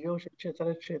meravigliosi, eccetera,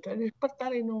 eccetera. Gli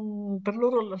Spartani, per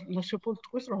loro la sepoltura,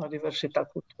 questa è una diversità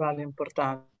culturale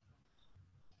importante.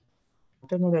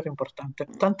 Non era importante,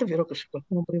 tanto è vero che se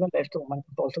qualcuno moriva all'estero, ma a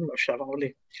volte lo lasciavano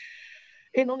lì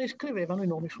e non iscrivevano i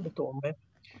nomi sulle tombe.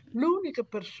 Le uniche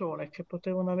persone che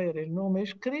potevano avere il nome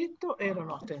iscritto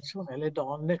erano, attenzione, le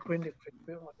donne, quindi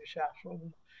uno dice,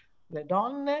 sono le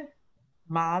donne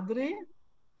madri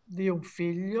di un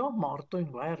figlio morto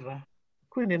in guerra.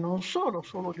 Quindi non solo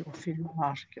di un figlio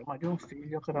maschio, ma di un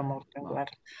figlio che era morto in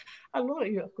guerra. Allora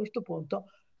io a questo punto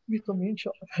mi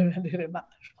comincio a dire, ma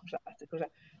scusate, cos'è?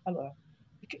 Allora,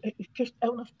 che è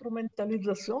una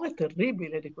strumentalizzazione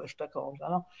terribile di questa cosa,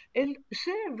 no? E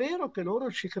se è vero che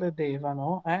loro ci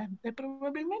credevano, e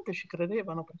probabilmente ci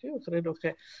credevano, perché io credo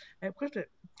che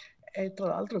tra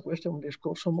l'altro questo è un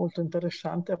discorso molto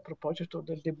interessante a proposito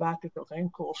del dibattito che è in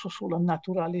corso sulla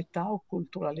naturalità o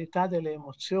culturalità delle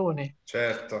emozioni.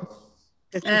 Certo.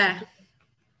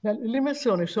 Le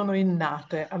emozioni sono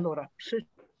innate, allora se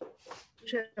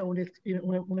c'è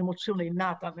un'emozione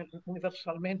innata,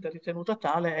 universalmente ritenuta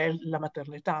tale, è la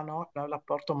maternità, no?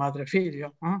 L'apporto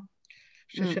madre-figlio.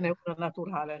 Se ce n'è una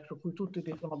naturale, su cui tutti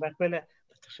dicono, beh, quelle,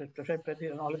 sempre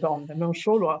dire, no, le donne non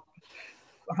solo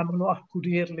amano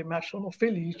accudirli, ma sono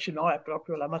felici, no? È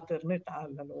proprio la maternità,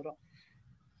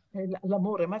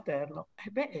 l'amore materno.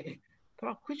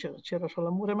 Però qui c'era solo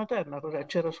l'amore materno,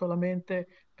 c'era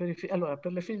solamente per i figli. Allora,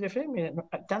 per le figlie femmine,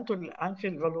 tanto anche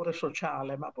il valore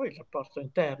sociale, ma poi il rapporto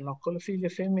interno. Con le figlie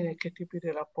femmine che tipi di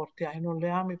rapporti hai? Non le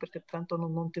ami perché tanto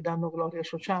non ti danno gloria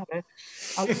sociale?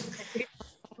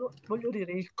 Allora, voglio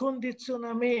dire, il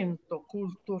condizionamento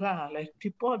culturale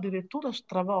ti può addirittura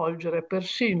stravolgere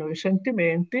persino i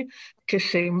sentimenti che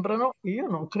sembrano, io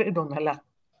non credo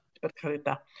per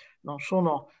carità, non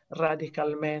sono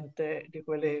radicalmente di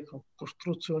quelle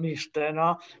costruzioniste,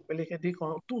 no? Quelli che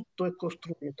dicono tutto è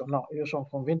costruito. No, io sono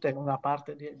convinta in una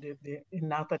parte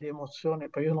innata di emozione,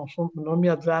 poi io non mi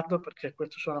azzardo perché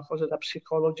queste sono cose da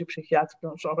psicologi, psichiatri,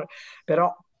 non so,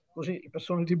 però così le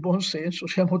persone di buon senso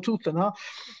siamo tutte, no?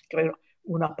 Credo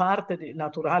una parte di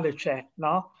naturale c'è,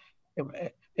 no?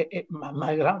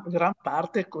 ma gran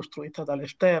parte è costruita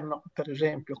dall'esterno. Per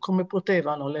esempio, come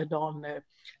potevano le donne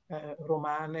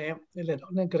romane e le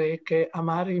donne greche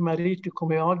amare i mariti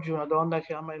come oggi una donna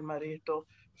che ama il marito?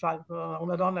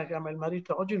 Una donna che ama il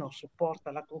marito oggi non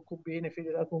sopporta la concubina, i figli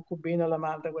della concubina,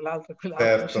 l'amante, quell'altra,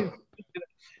 quell'altra. Sì. Certo.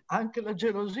 Anche la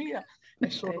gelosia è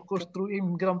solo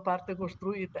in gran parte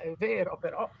costruita, è vero,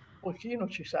 però un pochino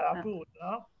ci sarà pure,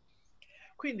 no?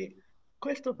 Quindi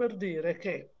questo per dire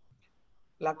che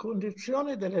la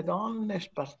condizione delle donne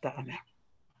spartane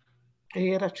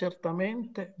era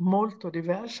certamente molto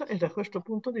diversa e da questo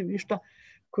punto di vista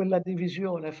quella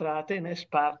divisione fra Atene e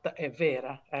Sparta è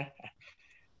vera,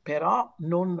 però,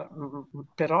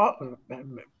 però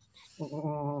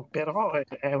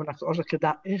è una cosa che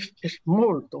dà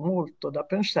molto, molto da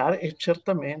pensare e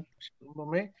certamente, secondo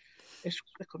me,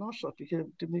 ecco, non so, se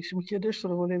mi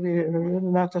chiedessero volevi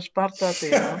nata a Sparta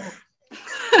Atene, no?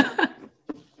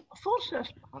 Forse a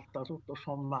Sparta tutto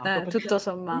sommato, perché tutto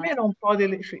sommato. almeno un po'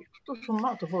 di sì, tutto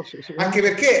sommato forse sì. Anche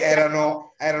perché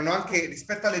erano anche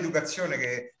rispetto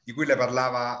all'educazione di cui lei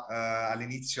parlava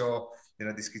all'inizio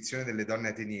della descrizione delle donne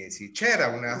ateniesi, c'era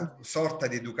una sorta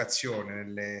di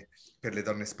educazione per le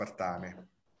donne spartane.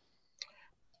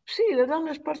 Sì, le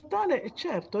donne spartane,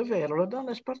 certo, è vero, le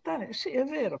donne spartane, sì, è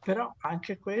vero, però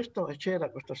anche questo, c'era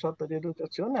questa sorta di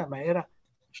educazione, ma era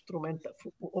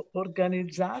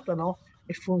organizzata, no?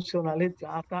 E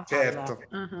funzionalizzata Certo.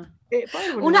 E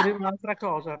poi volevo dire un'altra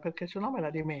cosa, perché sennò me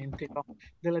la dimentico,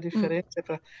 della differenza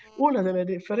una delle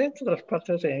differenze tra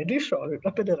Sparta e Atene, di solito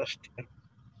la pederastia.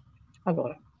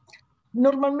 Allora,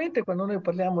 normalmente quando noi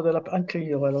parliamo anche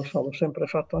io, lo so, l'ho sempre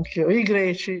fatto anch'io,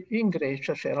 in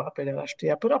Grecia c'era la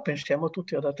pederastia, però pensiamo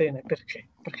tutti ad Atene,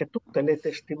 perché? Perché tutte le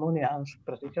testimonianze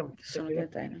praticamente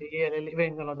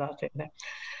vengono da Atene.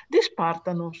 Di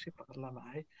Sparta non si parla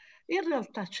mai. In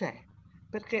realtà c'è,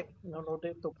 perché non l'ho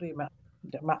detto prima,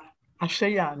 ma a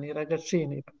 6 anni i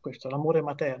ragazzini, questo è l'amore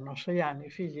materno, a 6 anni i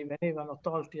figli venivano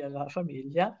tolti alla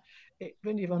famiglia e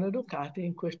venivano educati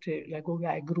in questi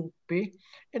gruppi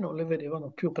e non le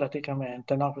vedevano più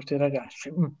praticamente, no, questi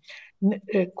ragazzi.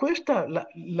 Questa,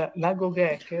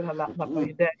 l'agogè, che era la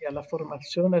paideia, la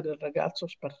formazione del ragazzo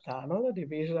spartano, era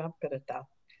divisa per età,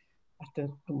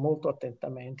 molto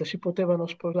attentamente. Si potevano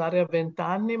sposare a 20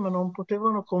 anni, ma non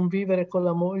potevano convivere con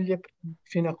la moglie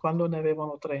fino a quando ne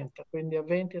avevano 30. Quindi a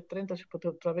 20 e 30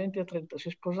 tra 20 e 30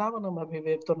 si sposavano, ma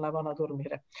tornavano a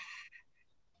dormire.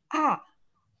 A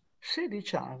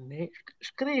 16 anni,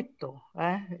 scritto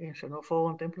in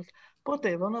Senofonte,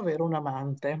 potevano avere un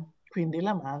amante. Quindi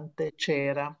l'amante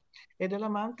c'era e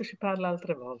dell'amante si parla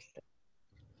altre volte.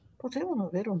 Potevano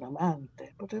avere un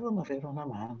amante.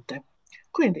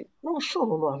 Quindi non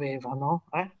solo lo avevano,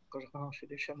 cosa che non si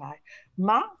dice mai,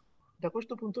 ma da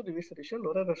questo punto di vista dice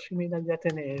allora era simile agli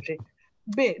ateniesi.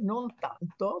 Beh, non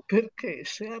tanto, perché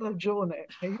se ha ragione,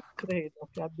 e io credo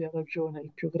che abbia ragione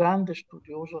il più grande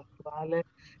studioso attuale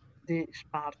di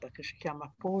Sparta, che si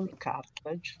chiama Paul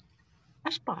Cartledge, a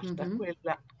Sparta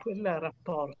quel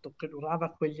rapporto che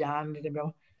durava quegli anni,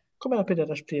 come la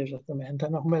pederastia esattamente,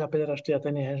 no? Come la pederastia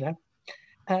ateniese,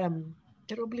 era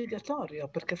obbligatorio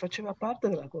perché faceva parte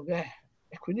della gogè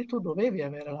e quindi tu dovevi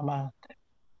avere l'amante.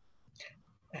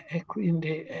 E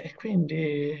quindi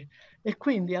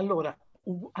allora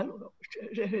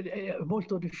è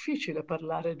molto difficile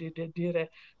parlare di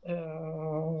dire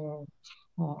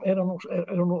non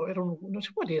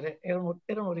si può dire,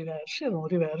 erano diverse,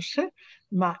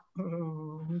 ma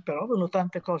però avevano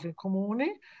tante cose in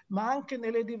comune, ma anche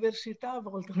nelle diversità a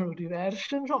volte erano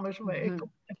diverse. Insomma, ecco,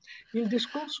 il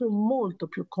discorso è molto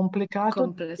più complicato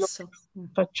di quello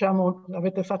che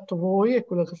avete fatto voi e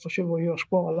quello che facevo io a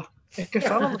scuola. E che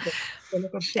fanno quelle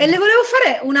persone. E le volevo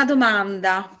fare una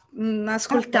domanda,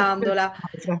 ascoltandola.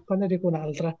 Poi ne dico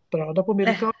un'altra, però dopo mi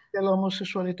ricordo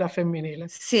dell'omosessualità femminile.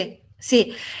 Sì,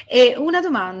 una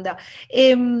domanda.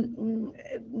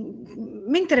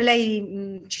 Mentre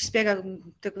lei ci spiega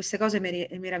tutte queste cose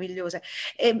meravigliose,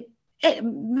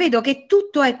 vedo che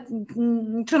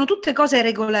sono tutte cose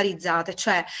regolarizzate,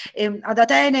 cioè ad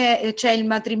Atene c'è il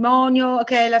matrimonio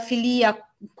che è la filia,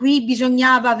 qui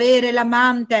bisognava avere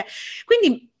l'amante,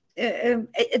 quindi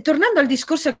tornando al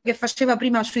discorso che faceva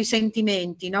prima sui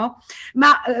sentimenti, no?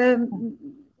 Ma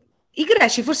i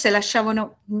greci forse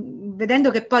lasciavano,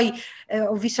 vedendo che poi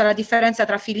ho visto la differenza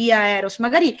tra filia e eros,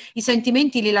 magari i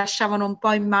sentimenti li lasciavano un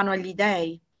po' in mano agli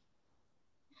dei.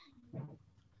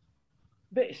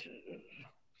 Beh,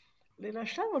 li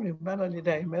lasciavano in mano agli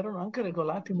dei, ma erano anche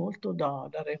regolati molto da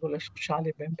regole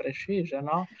sociali ben precise,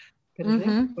 no?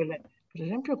 Per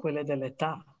esempio quelle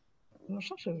dell'età. Non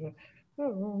so se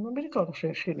Non mi ricordo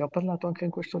se sì, ne ho parlato anche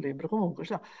in questo libro. Comunque,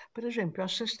 per esempio, a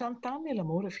 60 anni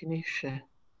l'amore finisce.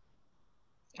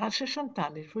 A 60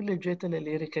 anni, voi leggete le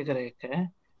liriche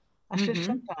greche, a Mhm.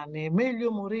 60 anni è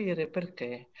meglio morire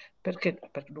perché? Perché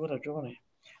per due ragioni.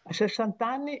 A 60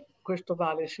 anni, questo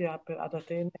vale sia ad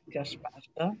Atene che a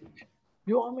Sparta,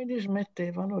 gli uomini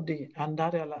smettevano di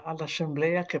andare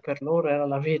all'assemblea, che per loro era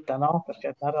la vita, no?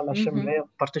 Perché andare all'assemblea, Mhm.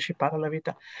 partecipare alla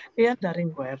vita, e andare in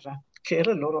guerra, che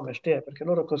era il loro mestiere, perché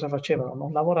loro cosa facevano?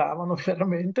 Non lavoravano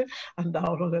veramente,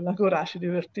 andavano nell'agorà, si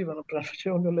divertivano,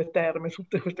 facevano le terme,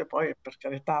 tutte queste poi, per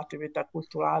carità, attività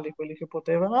culturali, quelli che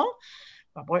potevano,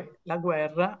 ma poi la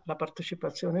guerra, la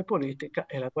partecipazione politica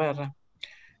e la guerra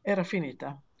era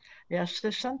finita. E a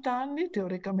 60 anni,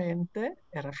 teoricamente,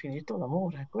 era finito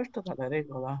l'amore. Questa era la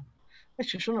regola. E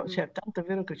ci sono, Mm. cioè, tanto è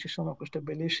vero che ci sono queste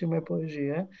bellissime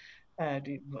poesie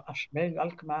di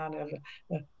Alcmane,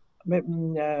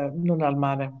 non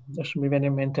Almane, adesso mi viene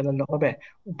in mente, vabbè,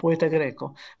 un poeta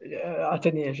greco,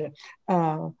 ateniese.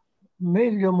 ah,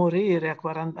 Meglio morire a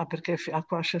 40, perché a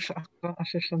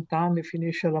 60 anni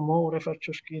finisce l'amore,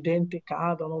 i denti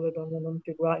cadono, le donne non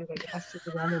ti guardano, i ragazzi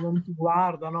che vanno non ti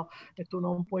guardano e tu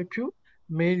non puoi più,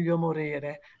 meglio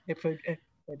morire. E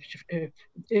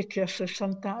che a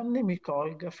 60 anni mi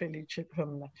colga felice,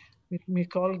 mi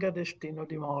colga destino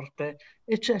di morte.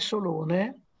 E c'è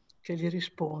Solone che gli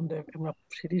risponde,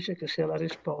 si dice che sia la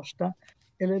risposta,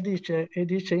 e dice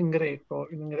in greco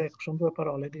sono due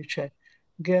parole, dice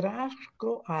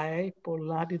Gerasco aei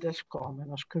polladides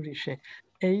comenos, che dice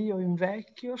e io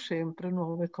invecchio sempre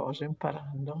nuove cose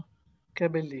imparando. Che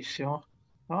bellissimo,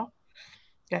 no?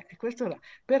 Questo era.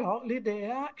 Però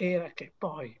l'idea era che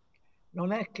poi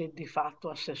non è che di fatto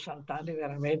a 60 anni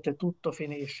veramente tutto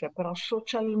finisse, però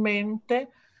socialmente,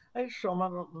 insomma,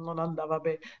 non andava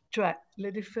bene. Cioè,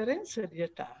 le differenze di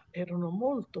età erano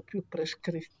molto più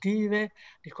prescrittive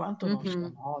di quanto non Mhm.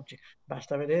 siano oggi.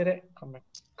 Basta vedere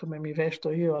come mi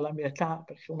vesto io alla mia età,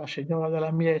 perché una signora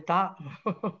della mia età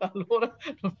allora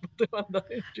non poteva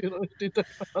andare in giro vestita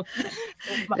così.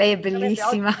 Ma Lei è veramente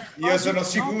bellissima. Io sono oggi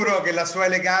sicuro che la sua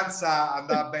eleganza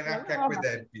andava bene anche a quei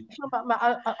tempi. insomma,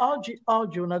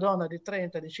 oggi una donna di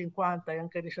 30, di 50 e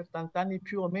anche di 70 anni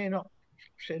più o meno,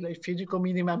 se il fisico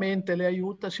minimamente le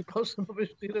aiuta, si possono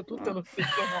vestire tutte allo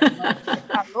stesso modo.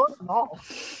 Allora no,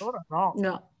 allora no.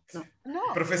 No, no. No,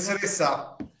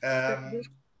 Professoressa, eh,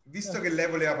 visto che lei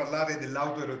voleva parlare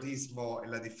dell'autoerotismo e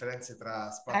la differenza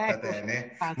tra Sparta e ecco, Atene,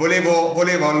 infatti,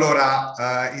 volevo allora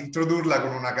introdurla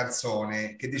con una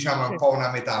canzone che diciamo è un sì, po'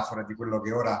 una metafora di quello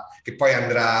che ora, che poi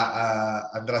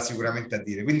andrà sicuramente a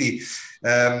dire. Quindi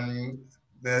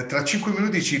tra 5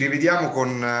 minuti ci rivediamo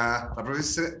con la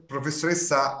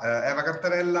professoressa Eva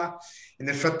Cantarella e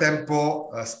nel frattempo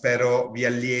spero vi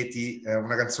allieti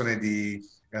una canzone di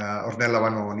Ornella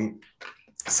Vanoni,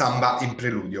 Samba in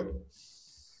preludio.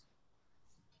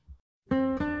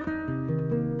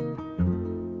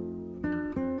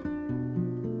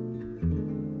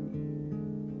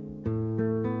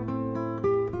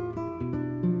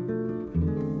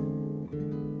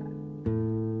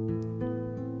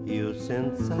 Io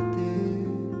senza te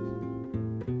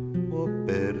ho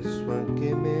perso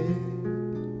anche me,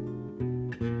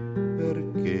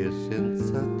 perché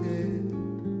senza te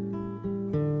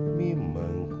mi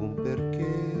manca un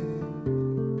perché.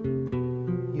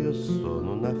 Io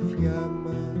sono una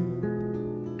fiamma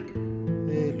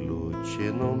e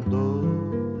luce non do,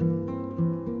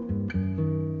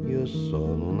 io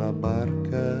sono una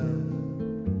barca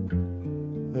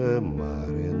e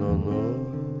mare non ho.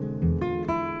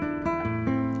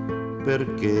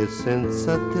 Perché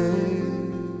senza te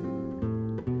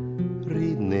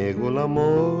rinnego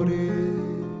l'amore,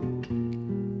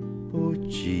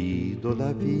 uccido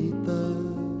la vita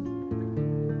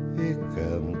e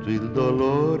canto il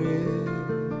dolore,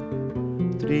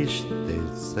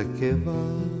 tristezza che va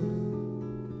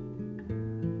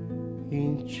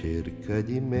in cerca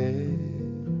di me.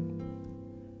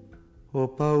 Ho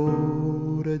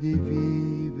paura di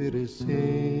vivere senza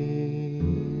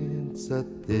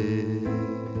te.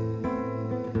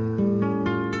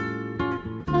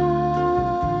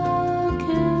 Ah,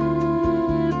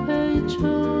 che bei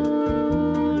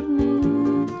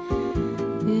giorni,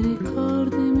 i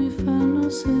ricordi mi fanno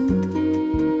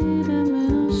sentire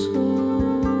meno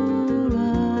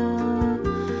sola.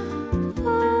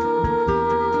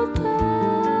 Ho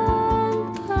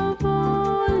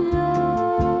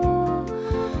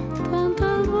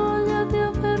tanta voglia di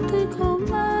averti con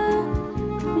me,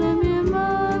 le mie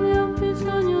mani ho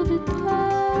bisogno di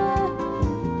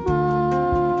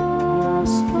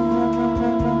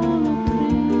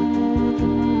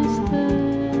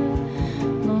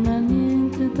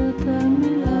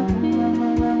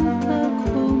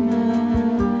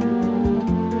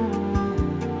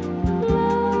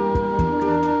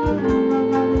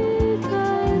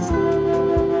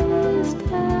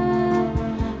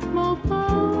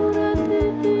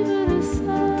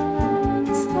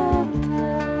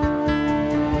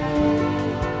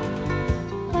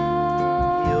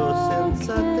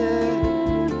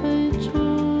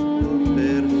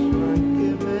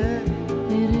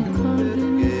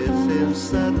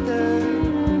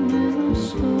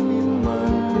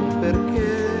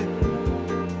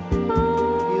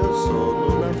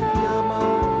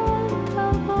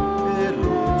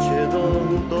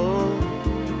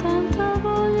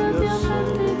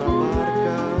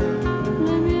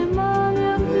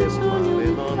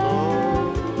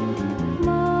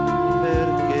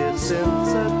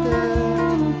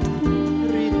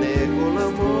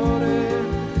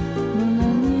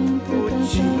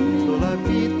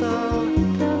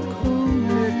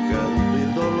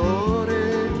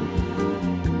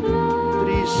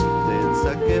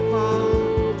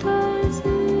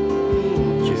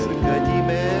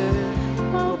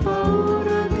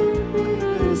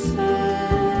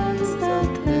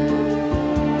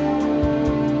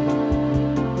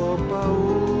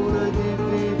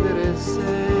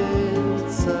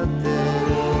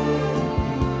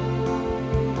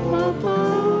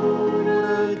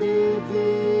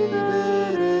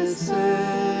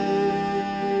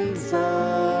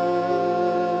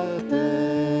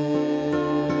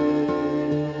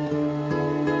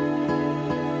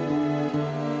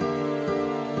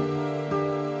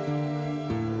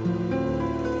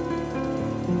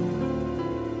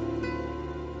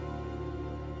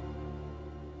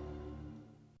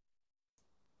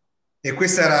E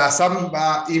questa era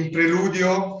Samba in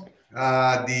preludio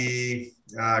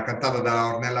cantata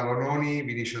da Ornella Vanoni,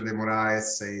 Vinicio de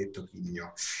Moraes e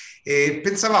Toquinho. E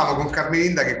pensavamo con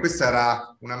Carmelinda che questa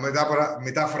era una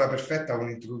metafora perfetta,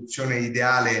 un'introduzione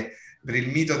ideale per il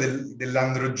mito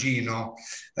dell'androgino,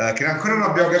 che ancora non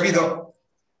abbiamo capito,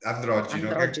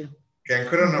 androgino. Che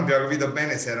ancora non abbiamo capito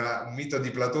bene se era un mito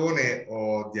di Platone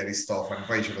o di Aristofane,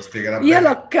 poi ce lo spiegherà bene. Io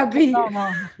l'ho capito. No,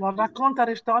 lo racconta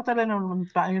Aristotele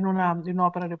in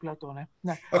un'opera di Platone.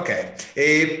 Ok,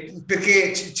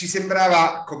 perché ci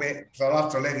sembrava, come tra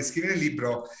l'altro lei descrive nel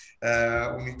libro,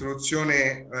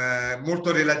 un'introduzione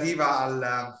molto relativa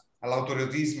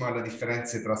all'autoritarismo e alle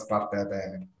differenze tra Sparta e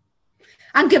Atene.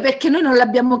 Anche perché noi non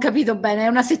l'abbiamo capito bene, è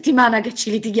una settimana che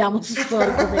ci litighiamo su questo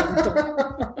argomento.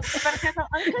 Perché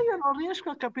anche io non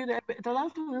riesco a capire, tra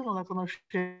l'altro io non la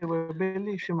conoscevo, è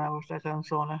bellissima questa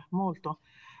canzone, molto.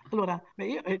 Allora,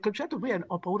 io, il concetto qui è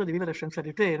ho paura di vivere senza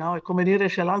di te, no? È come dire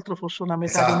se l'altro fosse una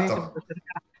metà di me che Esatto.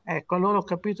 ecco, allora ho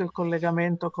capito il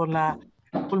collegamento col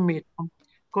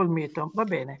mito. Va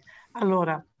bene.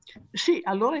 Allora, sì,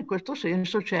 allora in questo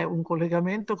senso c'è un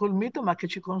collegamento col mito, ma che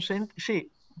ci consente, sì,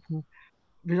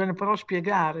 bisogna però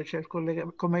spiegare cioè,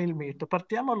 com'è il mito.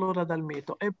 Partiamo allora dal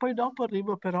mito e poi dopo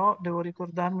arrivo però, devo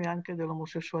ricordarmi anche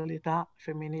dell'omosessualità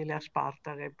femminile a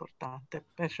Sparta, che è importante,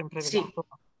 è sempre Sì. legato.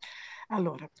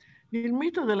 Allora, il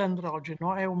mito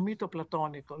dell'androgeno è un mito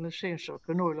platonico, nel senso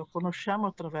che noi lo conosciamo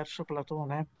attraverso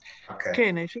Platone, Okay.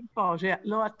 che nei simposi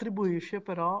lo attribuisce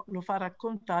però, lo fa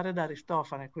raccontare da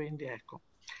Aristofane, quindi ecco.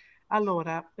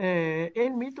 Allora, e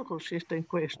il mito consiste in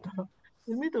questo.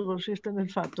 Il mito consiste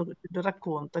nel fatto che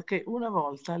racconta che una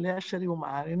volta gli esseri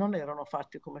umani non erano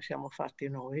fatti come siamo fatti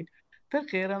noi,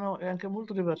 perché erano, è anche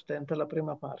molto divertente la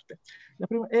prima parte,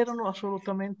 erano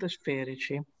assolutamente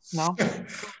sferici, no?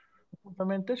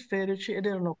 Assolutamente sferici ed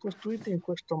erano costruiti in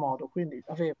questo modo, quindi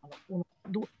avevano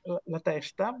la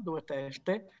testa, due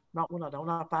teste, no? Una da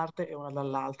una parte e una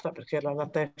dall'altra, perché la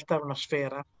testa era una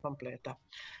sfera completa.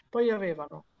 Poi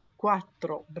avevano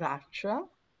 4 braccia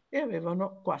e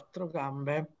avevano 4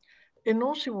 gambe e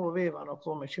non si muovevano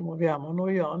come ci muoviamo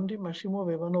noi ondi, ma si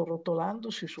muovevano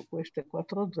rotolandosi su queste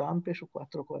 4 zampe, su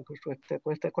queste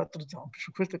 4 zampe,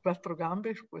 su queste 4 gambe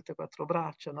e su queste 4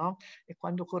 braccia, no? E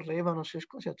quando correvano si è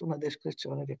scoperta una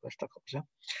descrizione di questa cosa.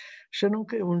 Se non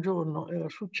che un giorno era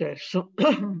successo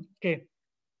che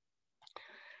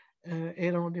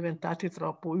erano diventati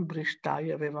troppo ubristai,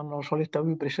 avevano la solita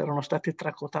ubris, erano stati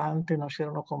tracotanti, non si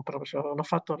erano comprati, avevano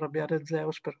fatto arrabbiare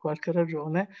Zeus per qualche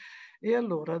ragione e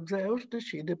allora Zeus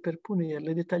decide per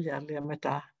punirli di tagliarli a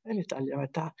metà e li taglia a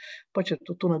metà. Poi c'è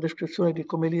tutta una descrizione di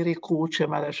come li ricuce,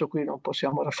 ma adesso qui non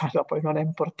possiamo farla, poi non è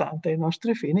importante ai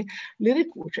nostri fini, li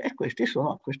ricuce e questi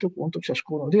sono a questo punto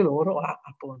ciascuno di loro ha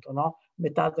appunto no,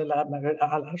 metà della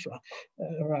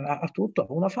ha tutto, ha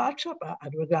una faccia, ha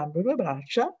 2 gambe e 2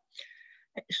 braccia,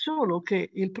 solo che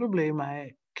il problema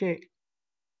è che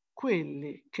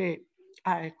quelli che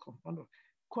ecco, allora,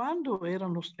 quando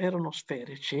erano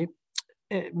sferici,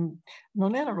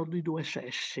 non erano di 2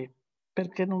 sessi,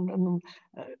 perché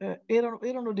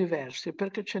erano diversi,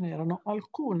 perché ce n'erano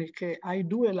alcuni che ai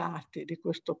 2 lati di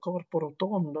questo corpo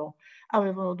rotondo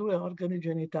avevano 2 organi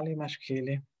genitali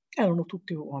maschili, erano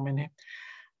tutti uomini.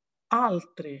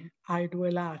 Altri ai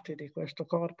 2 lati di questo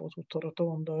corpo tutto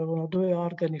rotondo avevano 2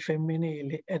 organi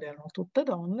femminili ed erano tutte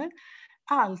donne,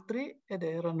 altri ed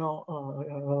erano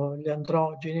gli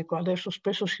androgeni, adesso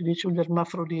spesso si dice gli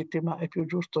ermafroditi, ma è più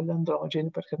giusto gli androgeni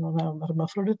perché non è un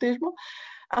ermafroditismo,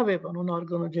 avevano un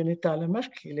organo genitale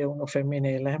maschile e uno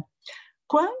femminile.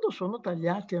 Quando sono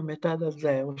tagliati a metà da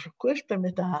Zeus, queste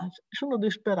metà sono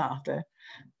disperate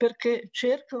perché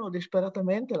cercano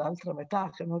disperatamente l'altra metà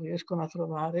che non riescono a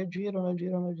trovare, girano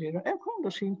e quando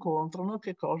si incontrano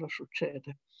che cosa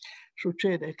succede?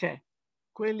 Succede che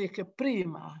quelli che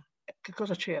prima, che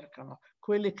cosa cercano?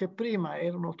 Quelli che prima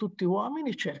erano tutti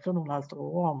uomini cercano un altro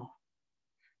uomo,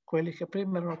 quelli che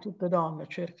prima erano tutte donne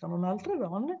cercano un'altra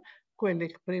donna, quelli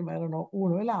che prima erano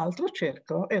uno e l'altro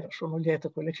cercano, e sono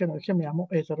quelli che noi chiamiamo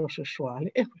eterosessuali.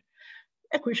 E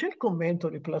qui c'è il commento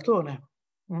di Platone,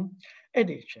 e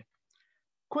dice,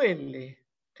 quelli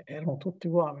che erano tutti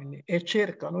uomini e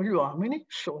cercano gli uomini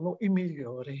sono i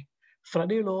migliori. Fra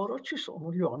di loro ci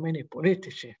sono gli uomini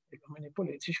politici. Gli uomini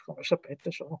politici, come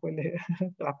sapete, sono quelli che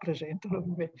rappresentano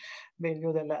il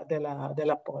meglio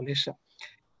della polis.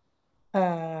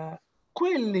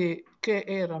 Quelli che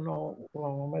erano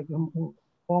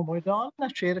uomo e donna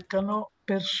cercano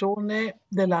persone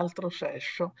dell'altro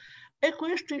sesso e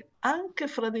questi anche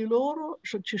fra di loro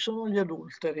ci sono gli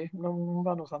adulteri, non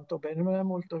vanno tanto bene,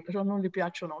 non gli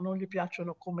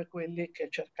piacciono come quelli che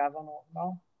cercavano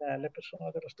no? le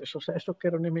persone dello stesso sesso, che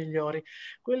erano i migliori.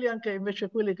 Quelli anche invece,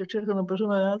 quelli che cercano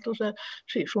persone dell'altro sesso,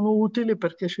 sì, sono utili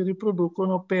perché si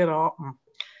riproducono, però...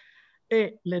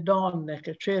 E le donne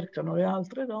che cercano le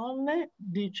altre donne,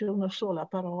 dice una sola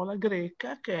parola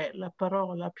greca che è la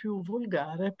parola più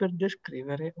volgare per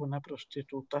descrivere una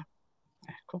prostituta.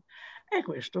 Ecco. E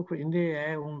questo quindi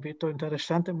è un rito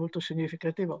interessante, molto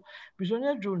significativo. Bisogna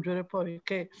aggiungere poi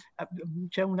che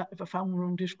fa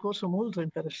un discorso molto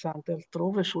interessante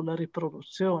altrove sulla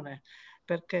riproduzione,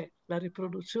 perché la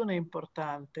riproduzione è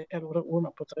importante. E allora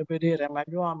uno potrebbe dire, ma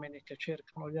gli uomini che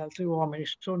cercano gli altri uomini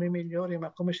sono i migliori,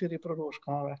 ma come si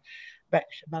riproducono? Beh,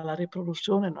 ma la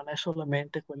riproduzione non è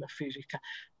solamente quella fisica.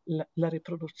 La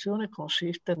riproduzione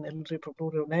consiste nel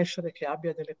riprodurre un essere che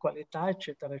abbia delle qualità,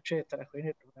 eccetera, eccetera. Quindi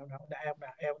è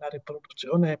una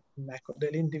riproduzione, ecco,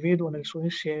 dell'individuo nel suo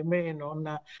insieme, e non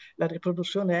la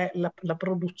riproduzione è la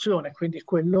produzione, quindi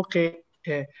quello che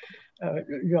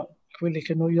quelli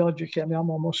che noi oggi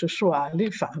chiamiamo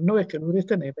omosessuali fanno e che lui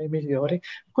riteneva i migliori.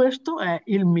 Questo è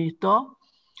il mito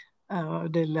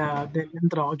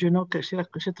dell'androgeno che si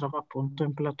trova appunto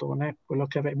in Platone, quello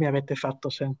che mi avete fatto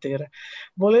sentire.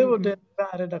 Volevo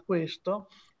derivare da questo,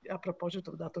 a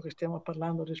proposito, dato che stiamo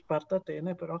parlando di Sparta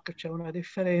Atene, però che c'è una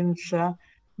differenza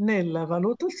nella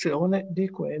valutazione di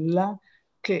quella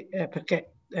che,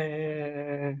 perché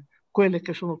quelle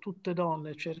che sono tutte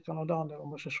donne, cercano donne,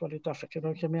 l'omosessualità, che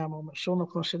noi chiamiamo, sono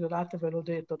considerate, ve l'ho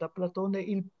detto, da Platone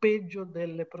il peggio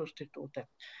delle prostitute.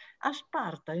 A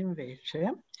Sparta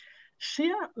invece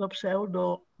sia lo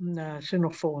pseudo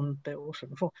Xenofonte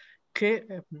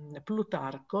che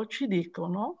Plutarco ci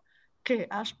dicono che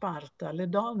a Sparta le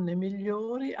donne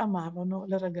migliori amavano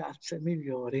le ragazze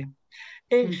migliori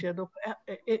e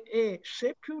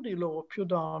se più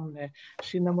donne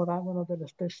si innamoravano della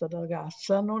stessa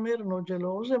ragazza, non erano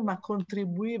gelose, ma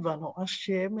contribuivano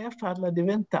assieme a farla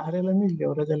diventare la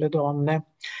migliore delle donne.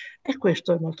 E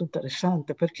questo è molto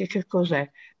interessante, perché che cos'è?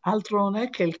 Altro non è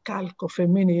che il calco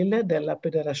femminile della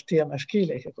pederastia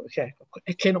maschile, che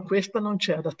questa non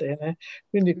c'è ad Atene.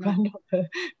 Quindi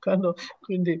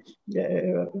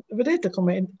vedete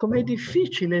com'è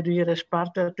difficile dire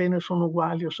Sparta e Atene sono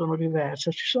uguali o sono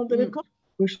diverse. Ci sono delle cose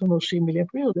in cui sono simili e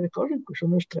poi delle cose in cui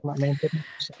sono estremamente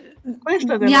diverse.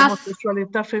 Questa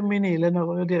dell'omosessualità femminile, no,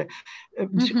 voglio dire,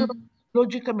 sicuramente,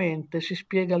 logicamente si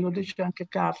spiega, lo dice anche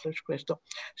Carles questo,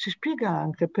 si spiega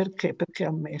anche perché è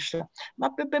ammessa,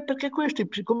 ma perché questi,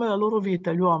 siccome la loro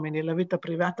vita, gli uomini, la vita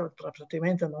privata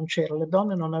praticamente non c'era, le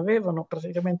donne non avevano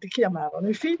praticamente chi amavano,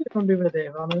 i figli non li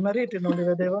vedevano, i mariti non li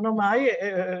vedevano mai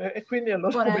e quindi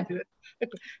allora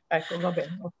ecco, va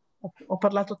bene. Ho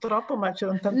parlato troppo, ma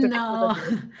c'erano tante cose da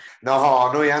dire.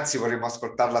 No, noi anzi vorremmo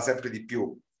ascoltarla sempre di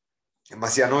più, ma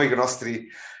sia noi che i nostri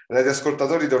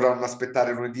radioascoltatori dovranno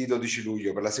aspettare lunedì 12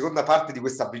 luglio per la seconda parte di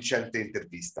questa avvincente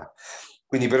intervista.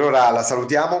 Quindi per ora la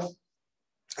salutiamo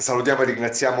e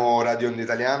ringraziamo Radio Onda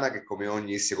Italiana che come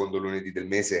ogni secondo lunedì del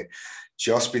mese ci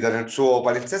ospita nel suo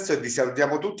palinsesto, e vi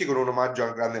salutiamo tutti con un omaggio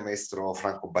al grande maestro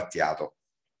Franco Battiato,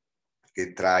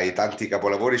 che tra i tanti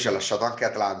capolavori ci ha lasciato anche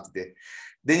Atlantide,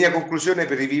 degna conclusione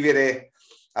per rivivere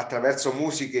attraverso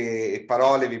musiche e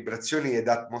parole, vibrazioni ed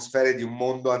atmosfere di un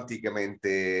mondo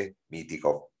anticamente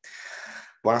mitico.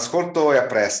 Buon ascolto e a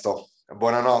presto.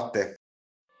 Buonanotte.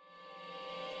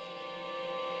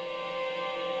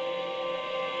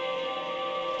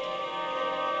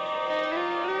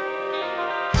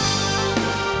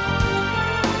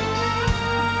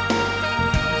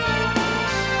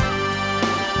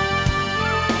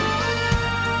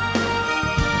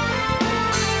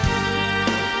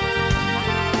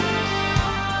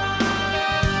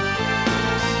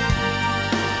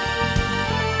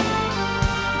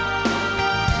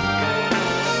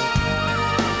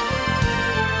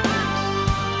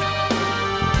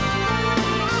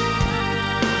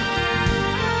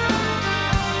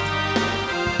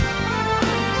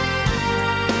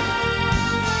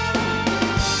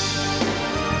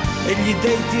 E gli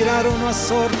dei tirarono a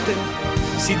sorte,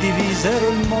 si divisero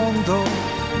il mondo,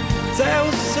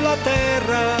 Zeus la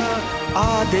terra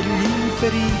ha degli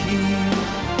inferi,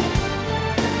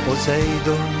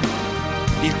 Poseidon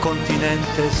il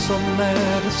continente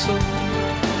sommerso.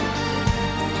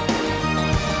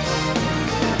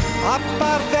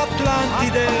 Apparve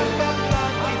Atlantide,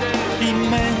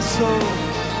 immenso,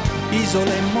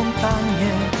 isole e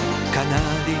montagne,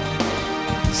 canali,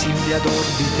 simili ad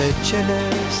orbite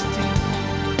celesti.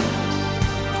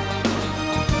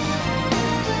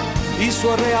 Il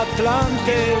suo re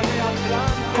Atlante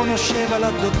conosceva la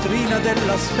dottrina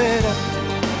della sfera,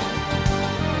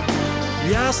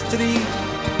 gli astri,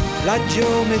 la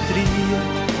geometria,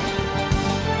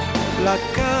 la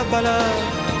cabala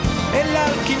e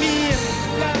l'alchimia.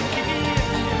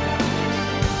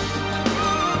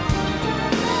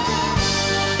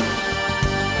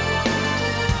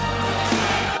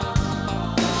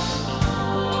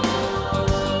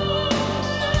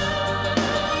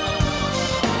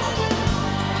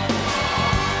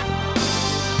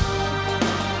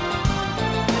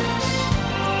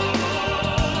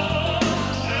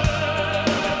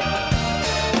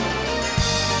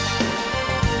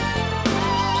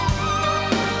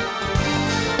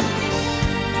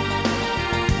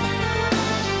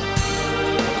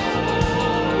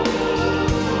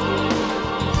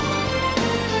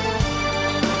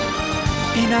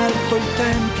 In alto il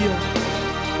tempio,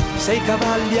 6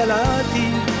 cavalli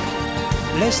alati,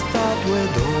 le statue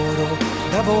d'oro,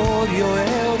 d'avorio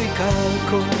e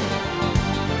oricalco.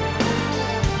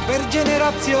 Per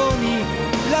generazioni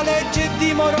la legge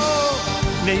dimorò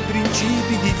nei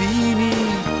principi divini.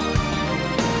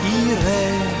 I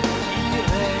re,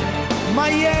 ma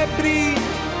gli ebbri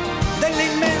delle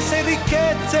immense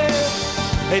ricchezze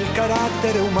e il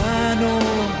carattere umano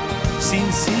si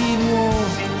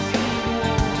insinuò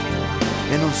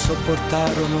e non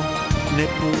sopportarono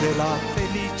neppure la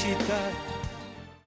felicità.